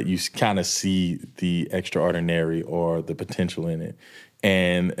 But you kind of see the extraordinary or the potential in it.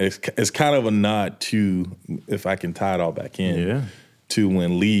 And it's kind of a nod to, if I can tie it all back in, to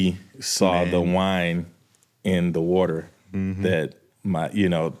when Lee saw the wine in the water that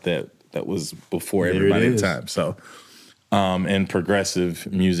that was before everybody at the time. So and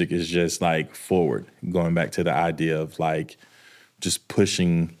progressive music is just like forward, going back to the idea of like just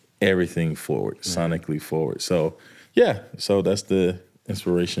pushing everything forward, sonically forward. So so that's the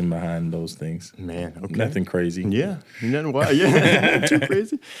inspiration behind those things. Man, okay. Nothing crazy. Yeah, nothing wild. Yeah, too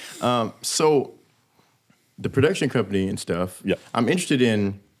crazy. So the production company and stuff. Yeah, I'm interested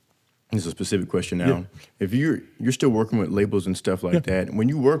in. This is a specific question now. Yeah. If you're still working with labels and stuff like that, when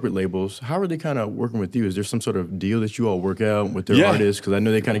you work with labels, how are they kind of working with you? Is there some sort of deal that you all work out with their artists? Because I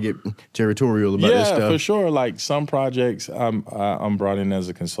know they kind of get territorial about this stuff. Yeah, for sure. Like some projects, I'm brought in as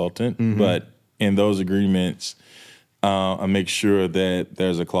a consultant, but in those agreements, I make sure that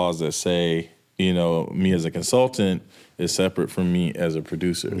there's a clause that say, me as a consultant is separate from me as a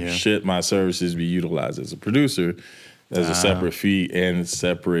producer. Yeah. Should my services be utilized as a producer, there's a separate fee and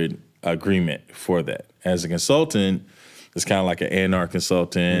separate agreement for that. As a consultant, it's kind of like an A&R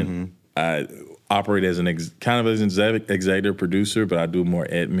consultant. I operate as kind of as an executive producer, but I do more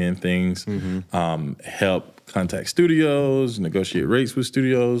admin things, help contact studios, negotiate rates with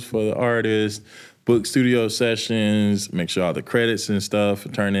studios for the artist, book studio sessions, make sure all the credits and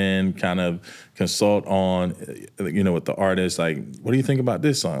stuff turn in, kind of consult on, with the artist, like, what do you think about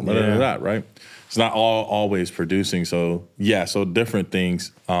this song? Blah, blah, blah, right? It's not always producing. So, so different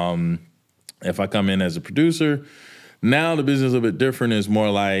things. If I come in as a producer, now the business is a bit different. It's more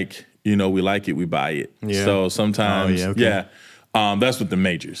like, we like it, we buy it. Yeah. So sometimes, that's with the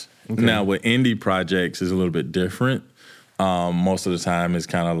majors. Okay. Now with indie projects is a little bit different. Most of the time it's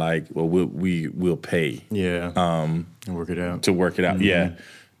kind of like, well, we'll pay. Yeah. And work it out. To work it out,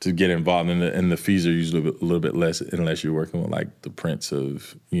 to get involved in and the fees are usually a little bit less unless you're working with like the prince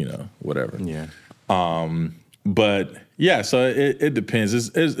of, whatever. Yeah. But so it depends.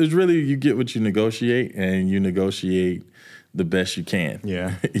 It's really, you get what you negotiate and you negotiate the best you can.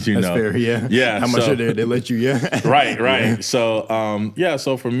 Yeah. That's fair, yeah. How much they let you, Right. Yeah. So,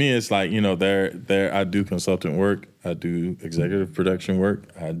 so for me, it's like, I do consultant work. I do executive production work.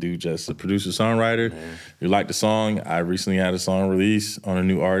 I do just a producer-songwriter. If you like the song, I recently had a song release on a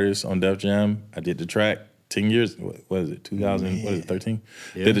new artist on Def Jam. I did the track 10 years, what is it, 13?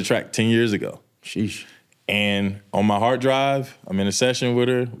 Yeah. Did the track 10 years ago. Sheesh. And on my hard drive, I'm in a session with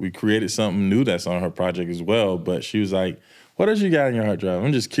her. We created something new that's on her project as well. But she was like, what else you got on your hard drive?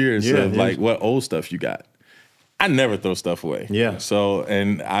 I'm just curious of like what old stuff you got. I never throw stuff away. Yeah. So,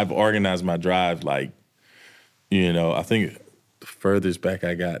 and I've organized my drive like, I think the furthest back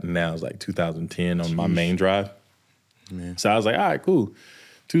I got now is like 2010 on my main drive. Man. So I was like, all right, cool.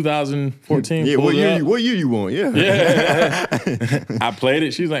 2014. Yeah, what year you want? Yeah. Yeah. I played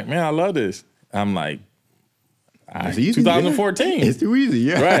it. She's like, man, I love this. I'm like, it's easy, 2014. It's too easy,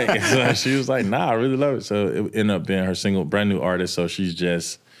 yeah. Right. So she was like, nah, I really love it. So it ended up being her single, brand new artist. So she's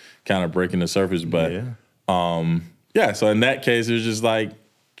just kind of breaking the surface. But so in that case, it was just like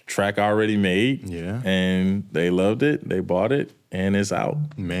track already made. Yeah. And they loved it. They bought it and it's out.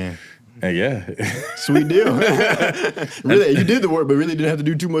 Man. And sweet deal. Really, you did the work, but really didn't have to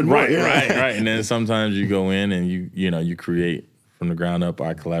do too much more. Right. And then sometimes you go in and you create from the ground up.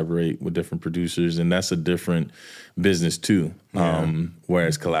 I collaborate with different producers, and that's a different business too.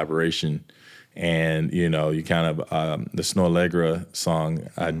 Whereas collaboration, and you kind of the Snow Allegra song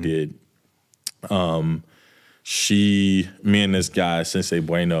I did. me and this guy, Sensei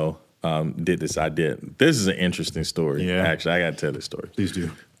Bueno, did this idea. This is an interesting story. Yeah. Actually, I got to tell this story. Please do.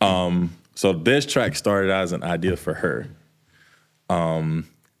 So this track started out as an idea for her.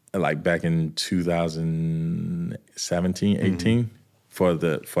 Like back in 2017, 18, for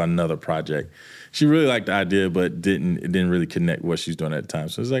another project. She really liked the idea, but it didn't really connect with what she's doing at the time.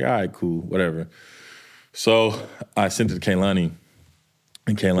 So it's like, all right, cool, whatever. So I sent it to Kehlani,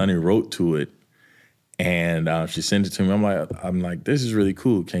 and Kehlani wrote to it, and she sent it to me. I'm like, this is really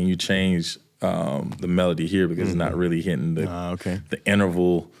cool. Can you change the melody here because it's not really hitting the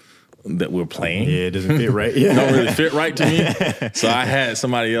interval that we're playing? Yeah, it doesn't fit right. Yeah. It don't really fit right to me. So I had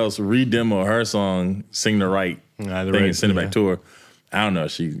somebody else re-demo her song, sing the right thing, and send it back to her. I don't know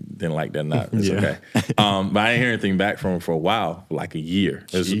if she didn't like that or not. It's okay. But I didn't hear anything back from her for a while, for like a year.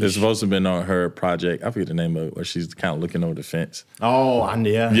 It's supposed to have been on her project. I forget the name of it, where she's kind of looking over the fence. Oh,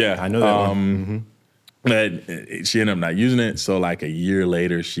 yeah. I know that one. But she ended up not using it. So like a year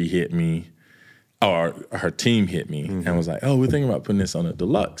later, she hit me, or her team hit me, and was like, oh, we're thinking about putting this on a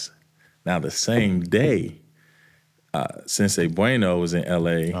deluxe. Now, the same day, Sensei Bueno was in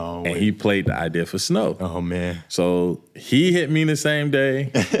L.A., and he played the idea for Snow. Oh, man. So he hit me the same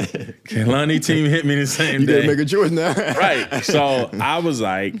day. Kehlani team hit me the same day. You gotta make a choice now. Right. So I was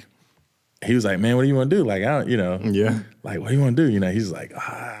like, he was like, man, what do you want to do? Like, like, what do you want to do? He's like,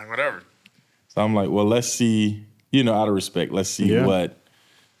 whatever. So I'm like, well, let's see, out of respect, let's see what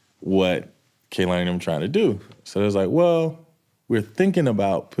Kehlani and I'm trying to do. So it was like, well, we're thinking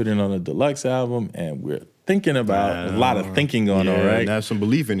about putting on a deluxe album, and we're thinking about a lot of thinking going on, right? And have some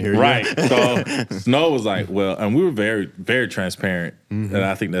belief in here. Right. So Snow was like, well, and we were very, very transparent, and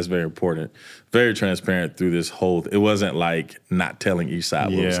I think that's very important. Very transparent through this whole, it wasn't like not telling each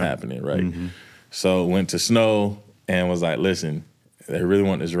side what was happening, right? So went to Snow and was like, listen, they really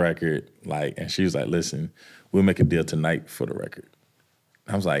want this record, like, and she was like, listen, we'll make a deal tonight for the record.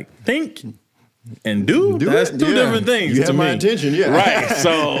 I was like, think and do that's two different things. You have my attention, Right.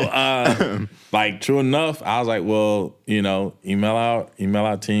 So, like, true enough, I was like, well, email our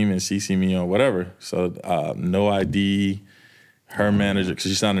team and CC me on whatever. So, No ID, her manager,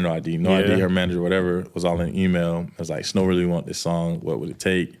 because she sounded No ID, No ID, her manager, whatever, was all in email. I was like, Snow really want this song. What would it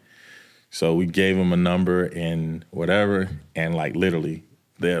take? So we gave him a number and whatever, and like literally,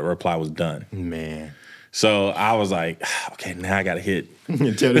 the reply was done. Man. So I was like, okay, now I got to hit.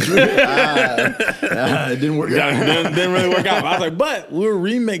 Tell the truth. It didn't work out. Didn't really work out. I was like, but we'll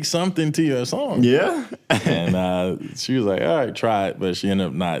remake something to your song. Yeah. And she was like, all right, try it. But she ended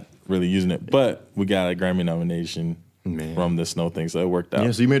up not really using it. But we got a Grammy nomination from the Snow thing, so it worked out.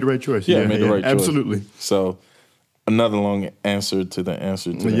 Yeah, so you made the right choice. Yeah, I made the right choice. Absolutely. So another long answer to the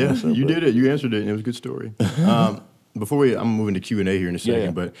answer to the answer. You did it. You answered it, and it was a good story. Before I'm moving to Q&A here in a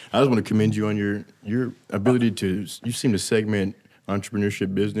second, but I just want to commend you on your ability to, you seem to segment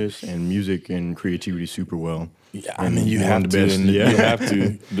entrepreneurship, business, and music and creativity super well. Yeah, I mean, you have to, you have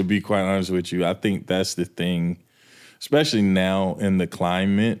to be quite honest with you. I think that's the thing, especially now in the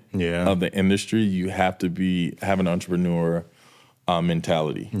climate of the industry, you have to have an entrepreneur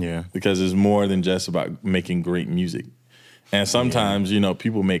mentality. Yeah. Because it's more than just about making great music. And sometimes,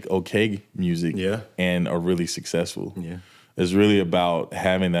 people make okay music and are really successful. Yeah. It's really about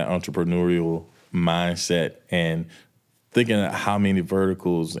having that entrepreneurial mindset and thinking of how many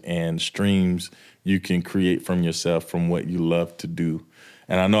verticals and streams you can create from yourself from what you love to do.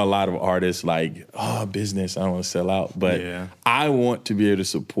 And I know a lot of artists like, business, I don't want to sell out. But I want to be able to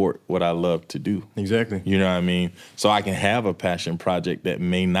support what I love to do. Exactly. You know what I mean? So I can have a passion project that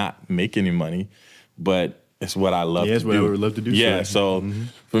may not make any money, but it's what I love to do. It's what I would love to do. Yeah, so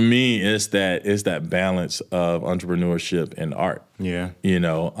for me, it's that balance of entrepreneurship and art. Yeah.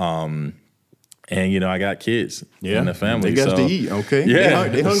 And, I got kids in the family. They got to eat, okay? Yeah.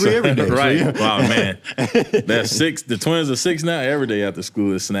 They hungry every day. Right. So wow, man. The twins are 6 now. Every day after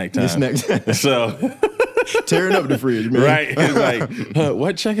school is snack time. Snack time. So tearing up the fridge, man. Right. It's like,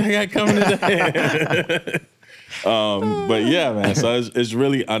 what check I got coming today? But yeah, man, so it's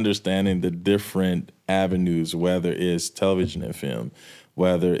really understanding the different avenues, whether it's television and film,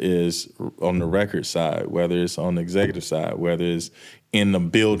 whether it's on the record side, whether it's on the executive side, whether it's in the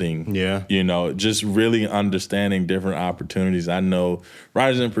building, just really understanding different opportunities. I know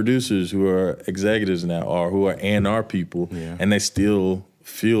writers and producers who are executives now or who are A&R people, and they still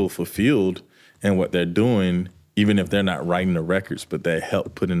feel fulfilled in what they're doing, even if they're not writing the records, but they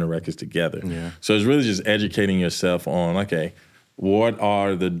help putting the records together. Yeah. So it's really just educating yourself on, okay, what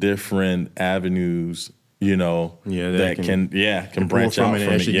are the different avenues, that can branch out from it.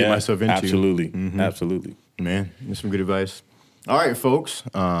 Actually get myself into. Absolutely, absolutely. Man, that's some good advice. All right, folks.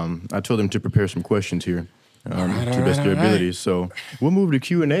 I told them to prepare some questions here. to the best of their abilities. So we'll move to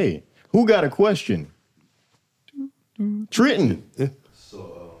Q&A. Who got a question? Trenton.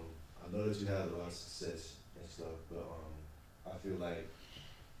 So I know that you had a lot of success and stuff, but I feel like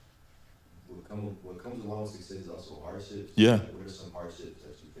what comes along with success is also hardships. Yeah. Like, what are some hardships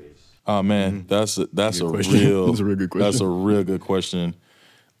that you face? Oh man, that's a real good question. That's a real good question.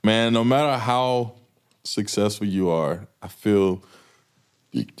 Man, no matter how successful you are, I feel,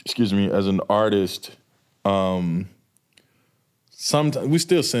 as an artist, sometimes we're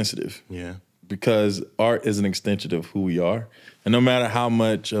still sensitive. Yeah. Because art is an extension of who we are. And no matter how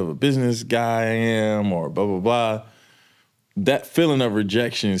much of a business guy I am or blah, blah, blah, that feeling of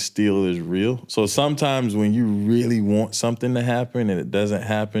rejection still is real. So sometimes when you really want something to happen and it doesn't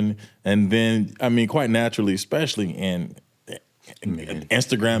happen, and then, I mean, quite naturally, especially in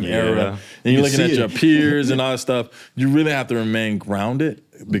Instagram era, and you're looking at your peers and all that stuff, you really have to remain grounded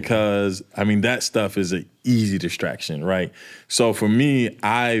because, I mean, that stuff is an easy distraction, right? So for me,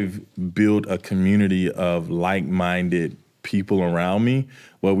 I've built a community of like-minded people around me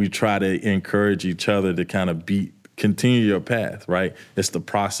where we try to encourage each other to kind of continue your path, right? It's the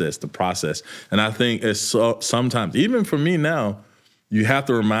process. And I think it's sometimes, even for me now, you have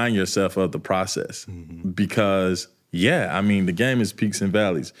to remind yourself of the process because, yeah, I mean, the game is peaks and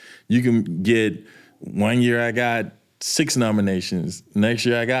valleys. You can get, one year I got 6 nominations. Next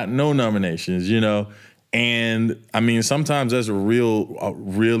year I got no nominations, you know? And I mean, sometimes there's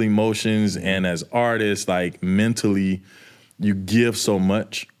real emotions, and as artists, like mentally, you give so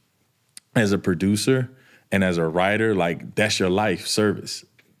much as a producer and as a writer, like that's your life service,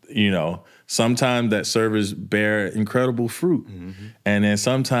 you know? Sometimes that service bear incredible fruit. And then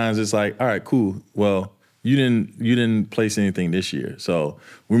sometimes it's like, all right, cool. Well, you didn't place anything this year. So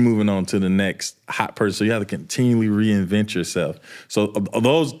we're moving on to the next hot person. So you have to continually reinvent yourself. So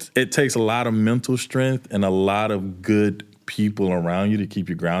it takes a lot of mental strength and a lot of good people around you to keep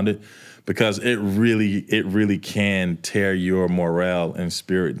you grounded, because it really can tear your morale and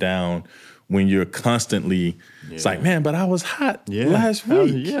spirit down when you're constantly, it's like, man, but I was hot last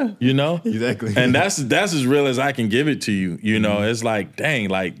week, you know? Exactly. And that's as real as I can give it to you, you know? It's like, dang,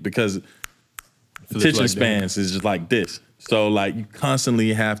 like, because attention spans is just like this. So like you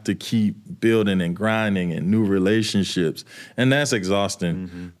constantly have to keep building and grinding and new relationships, and that's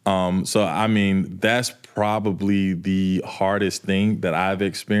exhausting. So I mean, that's probably the hardest thing that I've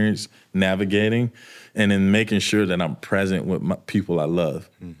experienced navigating, and in making sure that I'm present with my people I love,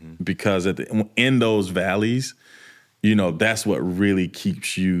 because in those valleys, you know, that's what really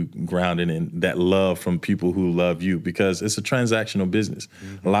keeps you grounded in that love from people who love you, because it's a transactional business.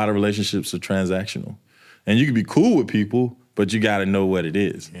 A lot of relationships are transactional. And you can be cool with people, but you got to know what it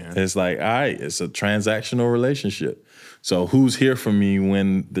is. It's like, all right, it's a transactional relationship. So who's here for me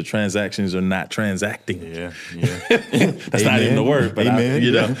when the transactions are not transacting? That's not even the word, but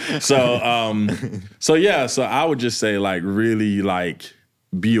you know. So I would just say, like, really, like,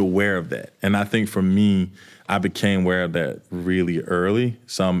 be aware of that. And I think for me, I became aware of that really early,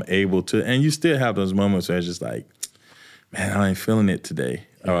 so I'm able to, and you still have those moments where it's just like, man, I ain't feeling it today.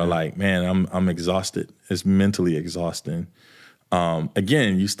 Or like, man, I'm exhausted. It's mentally exhausting.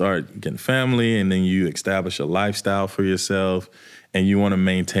 Again, you start getting family, and then you establish a lifestyle for yourself, and you want to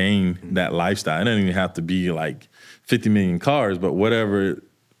maintain that lifestyle. It doesn't even have to be like 50 million cars, but whatever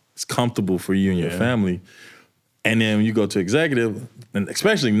is comfortable for you and your family. And then you go to executive, and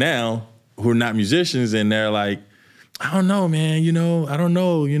especially now, who are not musicians, and they're like, I don't know, man, you know, I don't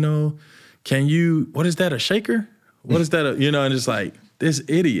know, you know, what is that, a shaker? What is that, you know, and it's like, this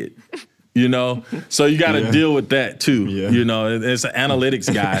idiot, you know? So you got to deal with that too, you know? It's an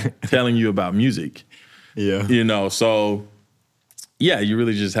analytics guy telling you about music, you know? So yeah, you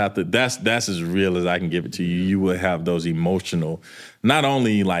really just have to, that's as real as I can give it to you. You will have those emotional, not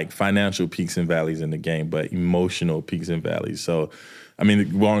only like financial peaks and valleys in the game, but emotional peaks and valleys. So, I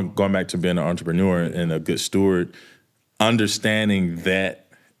mean, going back to being an entrepreneur and a good steward, understanding that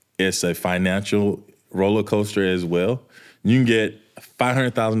it's a financial roller coaster as well. You can get a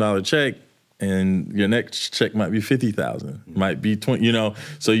 $500,000 check, and your next check might be $50,000, might be 20. You know,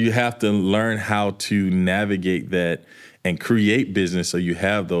 so you have to learn how to navigate that and create business so you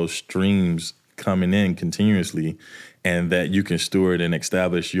have those streams coming in continuously, and that you can steward and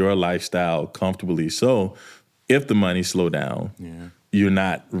establish your lifestyle comfortably. So, if the money slow down, you're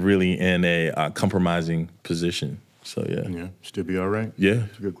not really in a compromising position. So still be all right.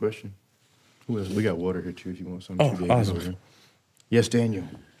 It's a good question. Who else? We got water here too if you want some. Awesome. Yes, Daniel.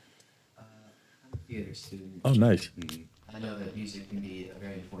 I'm a theater student. Oh, nice. I know that music can be a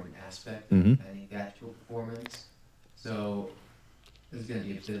very important aspect of any theatrical performance. So this is going to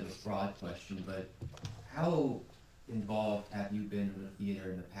be a bit of a broad question, but how involved have you been with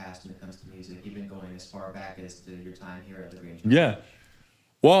theater in the past when it comes to music, even going as far back as to your time here at LaGrange College? Yeah.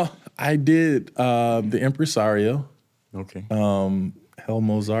 Well, I did the Impresario. Okay. Hell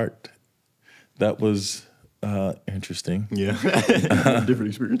Mozart. That was interesting. Yeah. Different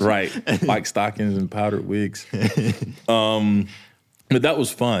experience. Right. White stockings and powdered wigs. But that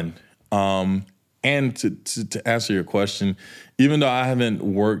was fun. And to answer your question, even though I haven't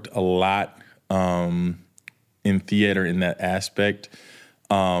worked a lot in theater in that aspect,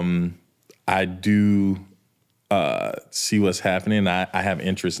 I do see what's happening. I have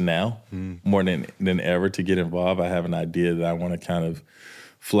interest now more than ever to get involved. I have an idea that I want to kind of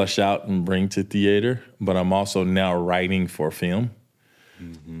flesh out and bring to theater, but I'm also now writing for film.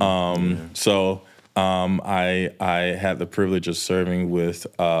 So I had the privilege of serving with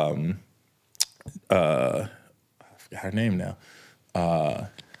I forgot her name now.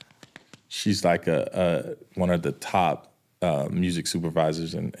 She's like one of the top music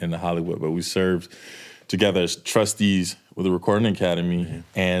supervisors in Hollywood, but we served together as trustees with the Recording Academy,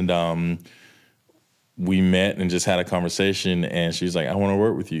 and we met and just had a conversation, and she's like, I want to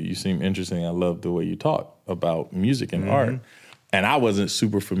work with you. You seem interesting. I love the way you talk about music and art. And I wasn't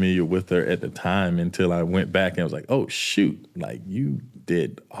super familiar with her at the time until I went back and I was like, oh, shoot, like you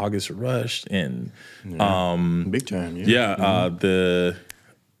did August Rush and big time, the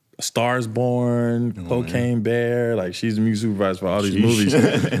Stars Born, Cocaine Bear, like she's the music supervisor for all these movies,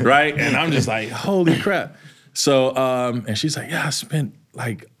 right? And I'm just like, holy crap. So, and she's like, yeah, I spent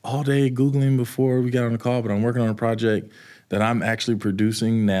like all day Googling before we got on the call, but I'm working on a project that I'm actually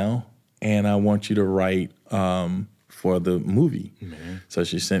producing now, and I want you to write for the movie. So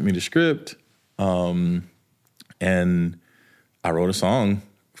she sent me the script, and I wrote a song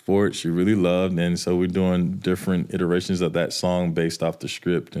for it. She really loved, and so we're doing different iterations of that song based off the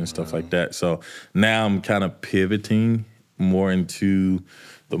script and stuff like that. So now I'm kind of pivoting more into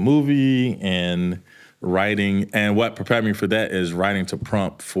the movie and writing, and what prepared me for that is writing to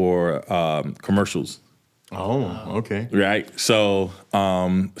prompt for commercials. Oh, okay. Right. So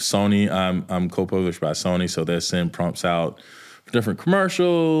Sony, I'm co-published by Sony, so they send prompts out for different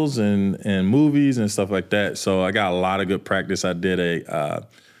commercials and movies and stuff like that. So I got a lot of good practice. I did a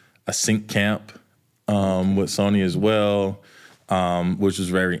sync camp with Sony as well, which was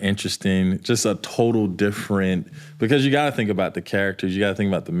very interesting. Just a total different, because you got to think about the characters, you got to think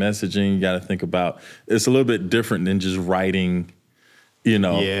about the messaging, you got to think about, it's a little bit different than just writing,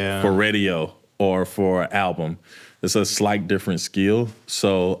 for radio or for an album. It's a slight different skill.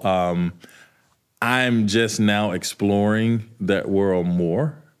 So I'm just now exploring that world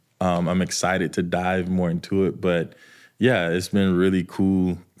more. I'm excited to dive more into it. But yeah, it's been really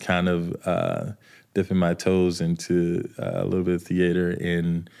cool kind of dipping my toes into a little bit of theater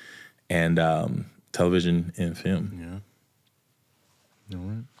and television and film. Yeah. All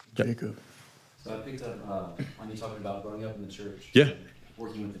right. Jacob. So I picked up on you talking about growing up in the church. Yeah.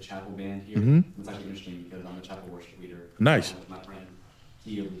 Working with the chapel band here. It's actually interesting because I'm a chapel worship leader. Nice. With my friend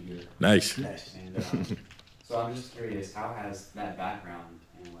T over here. Nice. And so I'm just curious, how has that background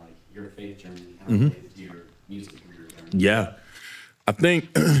and like your faith journey kind of related to your music career journey? Yeah. I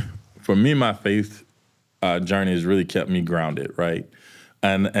think for me, my faith journey has really kept me grounded, right?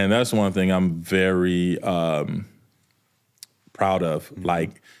 And that's one thing I'm very proud of,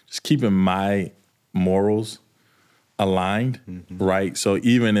 like just keeping my morals aligned, right? So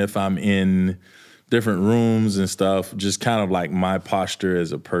even if I'm in different rooms and stuff, just kind of like my posture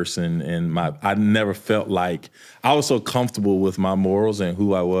as a person and I never felt like, I was so comfortable with my morals and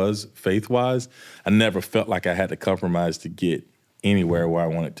who I was faith-wise, I never felt like I had to compromise to get anywhere where I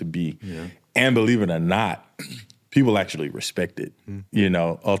wanted to be. Yeah. And believe it or not, people actually respect it,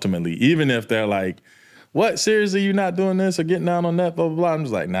 ultimately. Even if they're like, what, seriously, you're not doing this or getting down on that, blah, blah, blah. I'm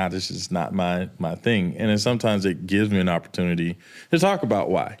just like, nah, this is not my thing. And then sometimes it gives me an opportunity to talk about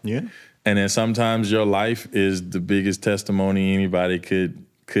why. Yeah. And then sometimes your life is the biggest testimony anybody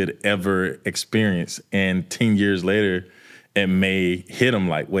could ever experience. And 10 years later, it may hit them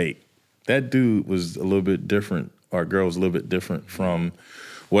like, wait, that dude was a little bit different, or girl was a little bit different from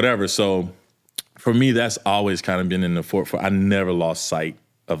whatever. So for me, that's always kind of been in the forefront. I never lost sight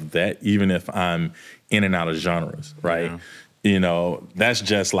of that, even if I'm in and out of genres, right? Yeah. That's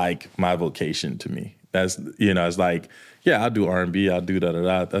just like my vocation to me. That's, it's like, yeah, I'll do R&B, I'll do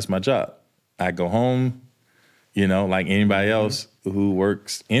da-da-da. That's my job. I go home, like anybody else who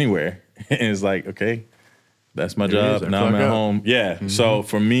works anywhere. And it's like, okay, that's my job. Now I'm at home. Yeah. So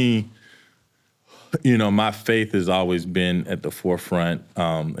for me, you know, my faith has always been at the forefront.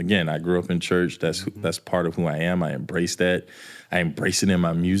 Again, I grew up in church. That's part of who I am. I embrace that. I embrace it in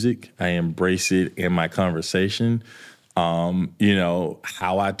my music. I embrace it in my conversation. You know,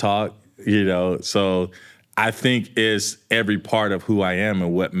 how I talk, you know. So I think it's every part of who I am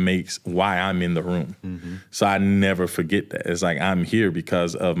and why I'm in the room. Mm-hmm. So I never forget that. It's like I'm here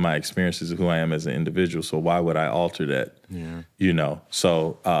because of my experiences of who I am as an individual. So why would I alter that? Yeah. You know.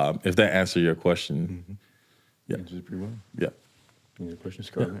 So if that answers your question, yeah. Answers it pretty well. Yeah. Any other questions,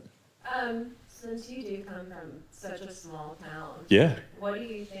 Scarlett? Since you do come from such a small town, yeah. What do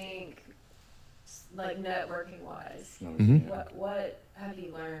you think, like networking wise, what have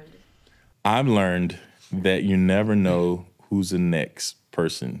you learned? I've learned that you never know who's the next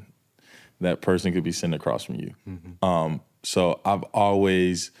person. That person could be sitting across from you. Mm-hmm. So I've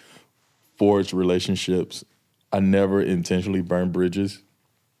always forged relationships. I never intentionally burned bridges.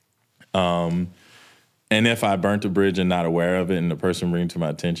 And if I burnt a bridge and not aware of it and the person brings it to my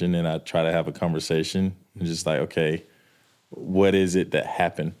attention and I try to have a conversation and just like, okay, what is it that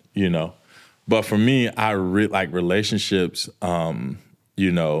happened, you know? But for me, I like relationships,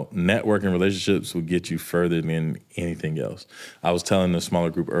 you know, networking relationships will get you further than anything else. I was telling the smaller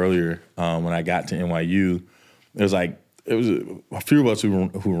group earlier, when I got to NYU, it was a few of us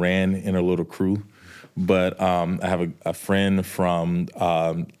who ran in a little crew, but I have a friend from,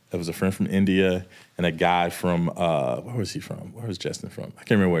 it was a friend from India and a guy from, where was he from? Where was Justin from? I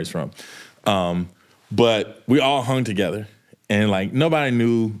can't remember where he's from. But we all hung together and like nobody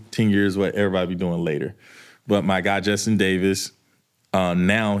knew 10 years what everybody be doing later. But my guy, Justin Davis,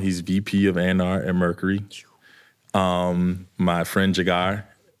 now he's VP of A&R at Mercury. My friend H.E.R,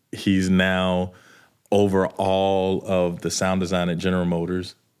 he's now over all of the sound design at General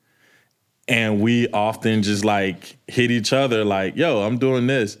Motors. And we often just like hit each other like, yo, I'm doing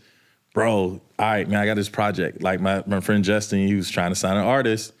this. Bro, all right, man, I got this project. Like my friend Justin, he was trying to sign an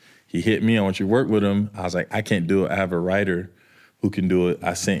artist. He hit me, I want you to work with him. I was like, I can't do it. I have a writer who can do it.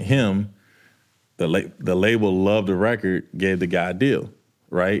 I sent him. The label loved the record, gave the guy a deal,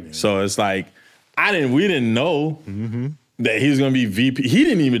 right? Yeah. So it's like, we didn't know that he was gonna be VP. He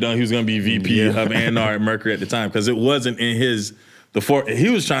didn't even know he was gonna be VP of A&R at Mercury at the time because it wasn't in he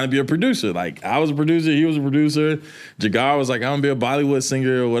was trying to be a producer. Like I was a producer, he was a producer. H.E.R was like, I'm gonna be a Bollywood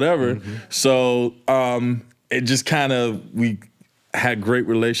singer or whatever. Mm-hmm. So it just kind of, we had great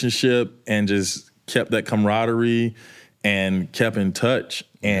relationship and just kept that camaraderie and kept in touch.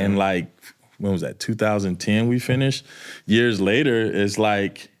 And like, when was that, 2010 we finished? Years later, it's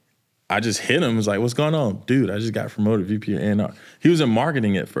like, I just hit him. It's like, what's going on? Dude, I just got promoted VP of A&R. He was in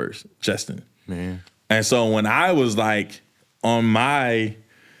marketing at first, Justin. Man. And so when I was like on my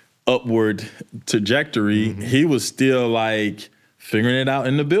upward trajectory, he was still like figuring it out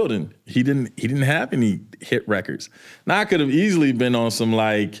in the building. He didn't have any hit records. Now I could have easily been on some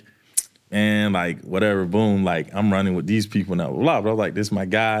like, and like whatever, boom, like I'm running with these people now, blah, blah. But I was like, this is my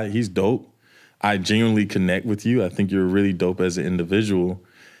guy, he's dope. I genuinely connect with you. I think you're really dope as an individual.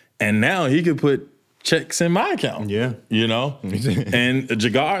 And now he could put checks in my account. Yeah. You know? And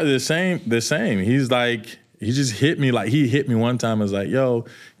H.E.R, the same. He's like, he just hit me. Like he hit me one time and was like, yo,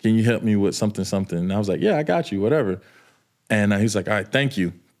 can you help me with something? And I was like, yeah, I got you, whatever. And he's like, all right, thank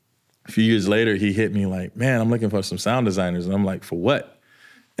you. A few years later, he hit me like, man, I'm looking for some sound designers. And I'm like, for what?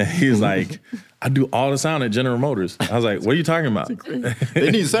 And he was like, I do all the sound at General Motors. I was like, what are you talking about?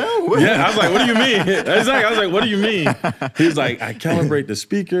 They need sound? Yeah, I was like, what do you mean? I was like, what do you mean? He was like, I calibrate the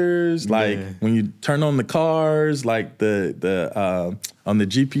speakers, like when you turn on the cars, like the on the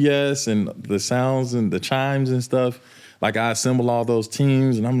GPS and the sounds and the chimes and stuff. Like I assemble all those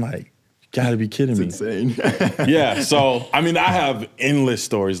teams and I'm like, you gotta be kidding me. Insane. Yeah, so I mean, I have endless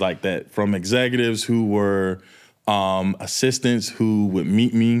stories like that from executives who were assistants who would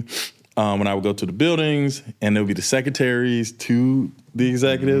meet me when I would go to the buildings, and there would be the secretaries to the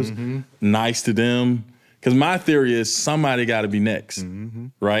executives, nice to them. Because my theory is somebody got to be next,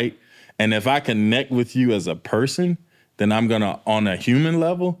 right? And if I connect with you as a person, then I'm going to, on a human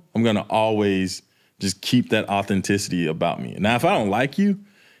level, I'm going to always just keep that authenticity about me. Now, if I don't like you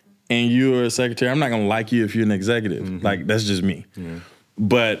and you're a secretary, I'm not going to like you if you're an executive. Like, that's just me. Yeah.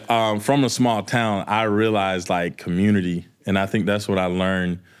 But from a small town, I realized like community. And I think that's what I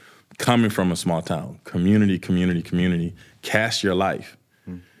learned coming from a small town. Community. Cast your life.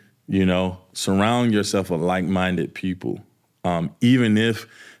 You know, surround yourself with like-minded people, even if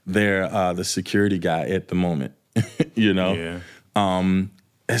they're the security guy at the moment. You know,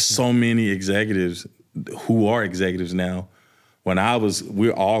 there's so many executives who are executives now.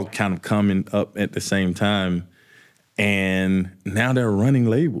 We're all kind of coming up at the same time. And now they're running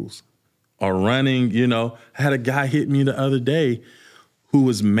labels or running. You know, I had a guy hit me the other day who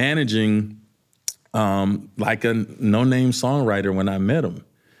was managing like a no-name songwriter when I met him.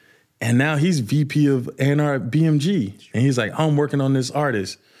 And now he's VP of A&R at BMG. And he's like, I'm working on this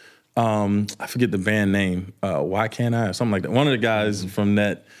artist. I forget the band name. Why Can't I? Or something like that. One of the guys from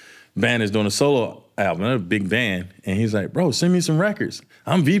that band is doing a solo album. They're a big band. And he's like, bro, send me some records.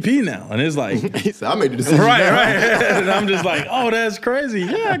 I'm VP now. And it's like, he said, I made the decision. Right. And I'm just like, oh, that's crazy.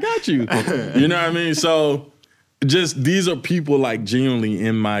 Yeah, I got you. You know what I mean? So just these are people like genuinely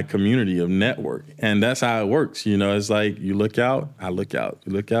in my community of network. And that's how it works. You know, it's like you look out, I look out.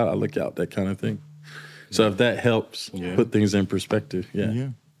 You look out, I look out, that kind of thing. So if that helps put things in perspective, yeah.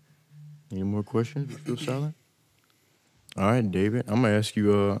 Any more questions? You feel silent? All right, David. I'm going to ask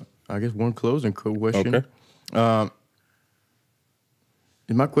you, I guess, one closing question. Okay.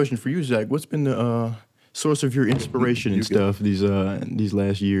 And my question for you is, Zach, what's been the source of your inspiration and stuff these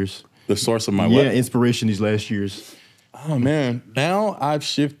last years? The source of my what? Yeah, inspiration these last years. Oh, man. Now I've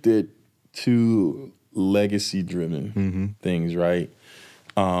shifted to legacy-driven things, right?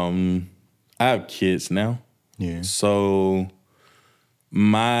 I have kids now. Yeah. So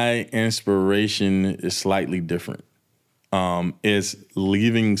my inspiration is slightly different. It's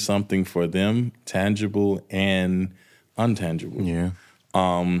leaving something for them, tangible and untangible. Yeah.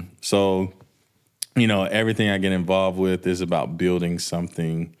 So, you know, everything I get involved with is about building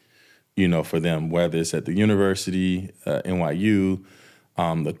something, you know, for them, whether it's at the university, NYU,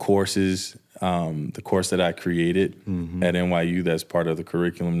 the courses, the course that I created at NYU that's part of the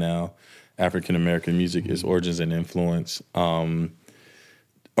curriculum now, African American music, its origins and influence on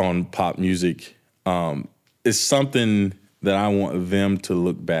pop music. It's something that I want them to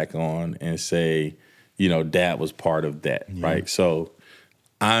look back on and say, you know, Dad was part of that, right? So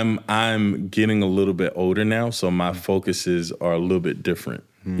I'm getting a little bit older now, so my focuses are a little bit different,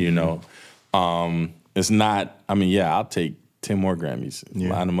 you know. It's not, I mean, I'll take 10 more Grammys,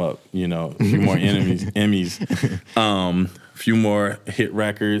 line them up, you know, a few more Emmys, a few more hit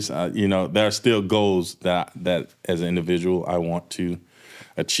records. You know, there are still goals that as an individual I want to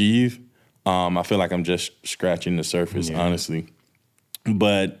achieve. I feel like I'm just scratching the surface, honestly.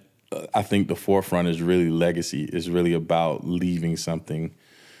 But I think the forefront is really legacy. It's really about leaving something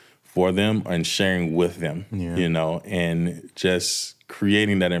for them and sharing with them, you know, and just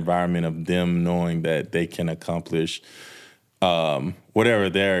creating that environment of them knowing that they can accomplish whatever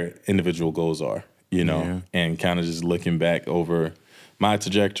their individual goals are, you know, and kind of just looking back over my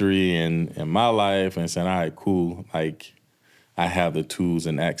trajectory and my life and saying, all right, cool, like I have the tools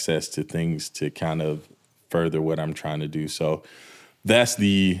and access to things to kind of further what I'm trying to do. So that's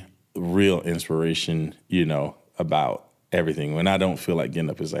the real inspiration, you know, about everything. When I don't feel like getting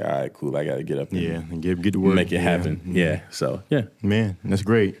up, it's like, all right, cool, I got to get up and get to work. Make it happen. So, Man, that's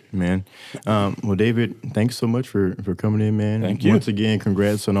great, man. Well, David, thanks so much for coming in, man. Thank you. Once again,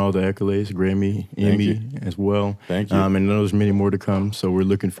 congrats on all the accolades, Grammy, Emmy as well. Thank you. And I know there's many more to come, so we're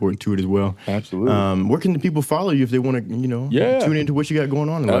looking forward to it as well. Absolutely. Where can the people follow you if they want to, you know, tune into what you got going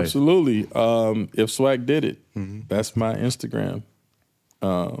on in life? Absolutely. If Swagg did it, that's my Instagram.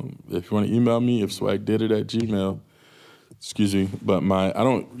 If you want to email me, if swaggdidit@gmail.com. Excuse me, but I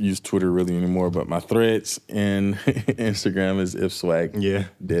don't use Twitter really anymore, but my threads and Instagram is if Swagg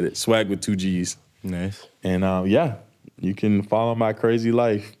did it. Swagg with 2 G's. Nice. And you can follow my crazy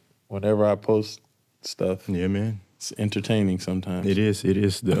life whenever I post stuff. Yeah, man. It's entertaining sometimes. It is.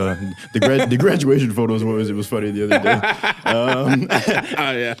 The graduation photos was funny the other day.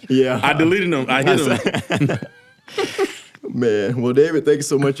 Yeah. I deleted them. I hid them. Man, well, David, thank you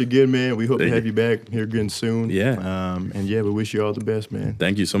so much again, man. We hope to have you back here again soon. Yeah. And we wish you all the best, man.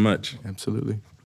 Thank you so much. Absolutely.